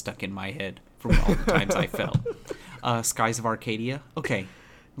cries stuck in my head from all the times I fell. Skies of Arcadia? Okay.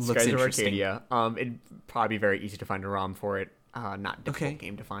 Looks Skies of interesting. Arcadia. It'd probably be very easy to find a ROM for it. Not difficult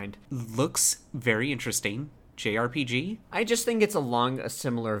game to find. Looks very interesting. JRPG? I just think it's along a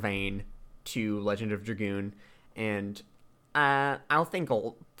similar vein to Legend of Dragoon, and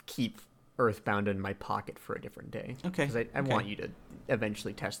I'll keep Earthbound in my pocket for a different day. Okay, Because I okay. want you to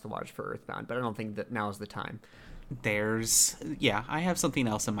eventually test the waters for Earthbound, but I don't think that now's the time. I have something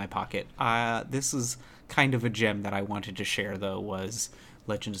else in my pocket. This is kind of a gem that I wanted to share, though, was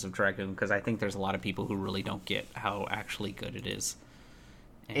Legends of Dragoon, because I think there's a lot of people who really don't get how actually good it is.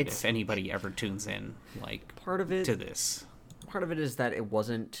 And if anybody ever tunes in, like, Part of it to this. Part of it is that it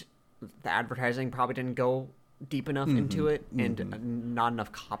wasn't, the advertising probably didn't go deep enough into it, and not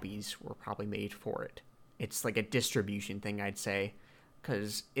enough copies were probably made for it. It's like a distribution thing, I'd say,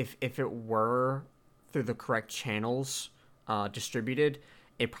 because if it were through the correct channels distributed,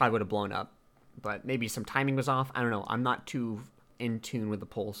 it probably would have blown up. But maybe some timing was off. I don't know. I'm not too in tune with the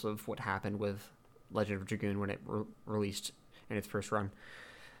pulse of what happened with Legend of Dragoon when it released in its first run.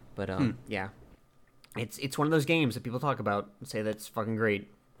 But yeah, it's one of those games that people talk about and say that's fucking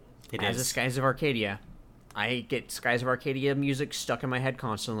great. It As is. a Skies of Arcadia, I get Skies of Arcadia music stuck in my head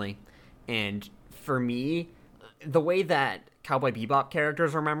constantly, and for me, the way that Cowboy Bebop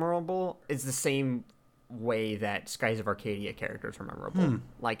characters are memorable is the same way that Skies of Arcadia characters are memorable.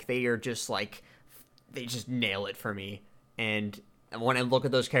 Like they are just like they just nail it for me, and when I look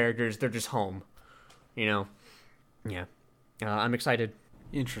at those characters, they're just home. You know, yeah. I'm excited.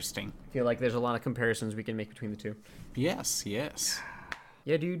 Interesting. I feel like there's a lot of comparisons we can make between the two. Yes, yes.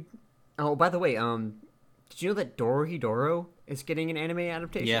 Yeah, dude. Oh, by the way, did you know that Dorohedoro is getting an anime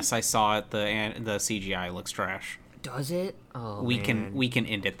adaptation? Yes, I saw it. The CGI looks trash. Does it? Oh, We man. can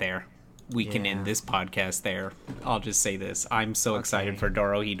end it there. We can end Yeah. this podcast there. I'll just say this: I'm so excited Okay. for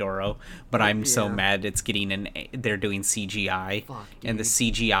Dorohedoro, but I'm so Yeah. mad it's getting they're doing CGI, Fuck, and the dude.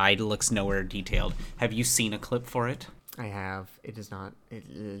 CGI looks nowhere detailed. Have you seen a clip for it? I have. It is not.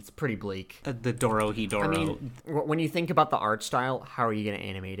 It's pretty bleak. The Dorohedoro. I mean, when you think about the art style, how are you going to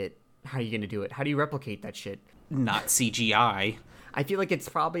animate it? How are you going to do it? How do you replicate that shit? Not CGI. I feel like it's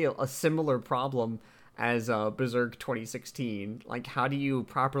probably a similar problem as Berserk 2016. Like, how do you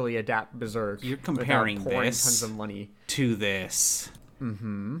properly adapt Berserk? You're comparing pouring this tons of money to this.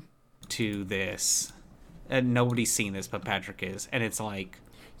 Mm-hmm. To this. And nobody's seen this, but Patrick is. And it's like...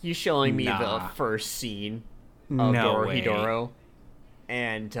 He's showing me the first scene of Dorohedoro.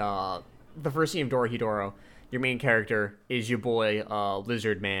 And the first scene of Dorohedoro, your main character is your boy,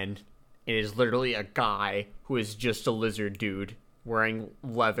 Lizard Man. It is literally a guy who is just a lizard dude wearing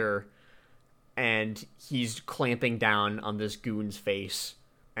leather, and he's clamping down on this goon's face.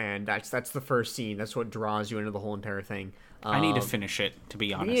 And that's the first scene. That's what draws you into the whole entire thing. I need to finish it, to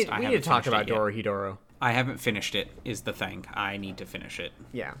be honest. We need to talk about Dorohedoro. I haven't finished it, is the thing. I need to finish it.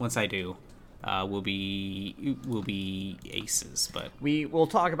 Yeah. Once I do, we'll be aces. But we'll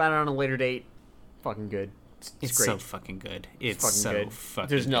talk about it on a later date. Fucking good. It's great. so fucking good. It's fucking so good. fucking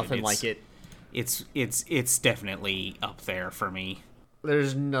There's good. nothing like it. It's definitely up there for me.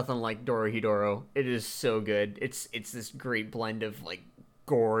 There's nothing like Dorohedoro. It is so good. It's this great blend of like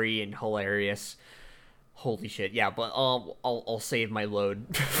gory and hilarious. Holy shit! Yeah, but I'll save my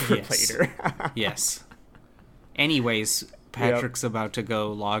load for later. Yes. Anyways, Patrick's about to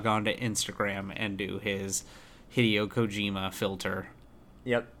go log on to Instagram and do his Hideo Kojima filter.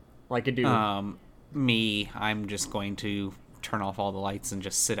 Yep, like a dude. I'm just going to turn off all the lights and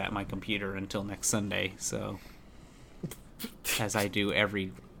just sit at my computer until next Sunday. So, as I do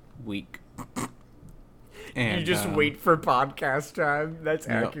every week. And you just wait for podcast time. That's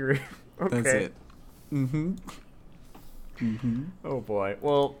accurate. Okay. That's it. Oh boy.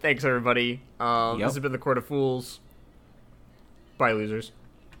 Well, thanks everybody. This has been the Court of Fools. Bye, losers.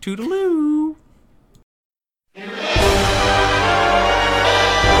 Toodaloo.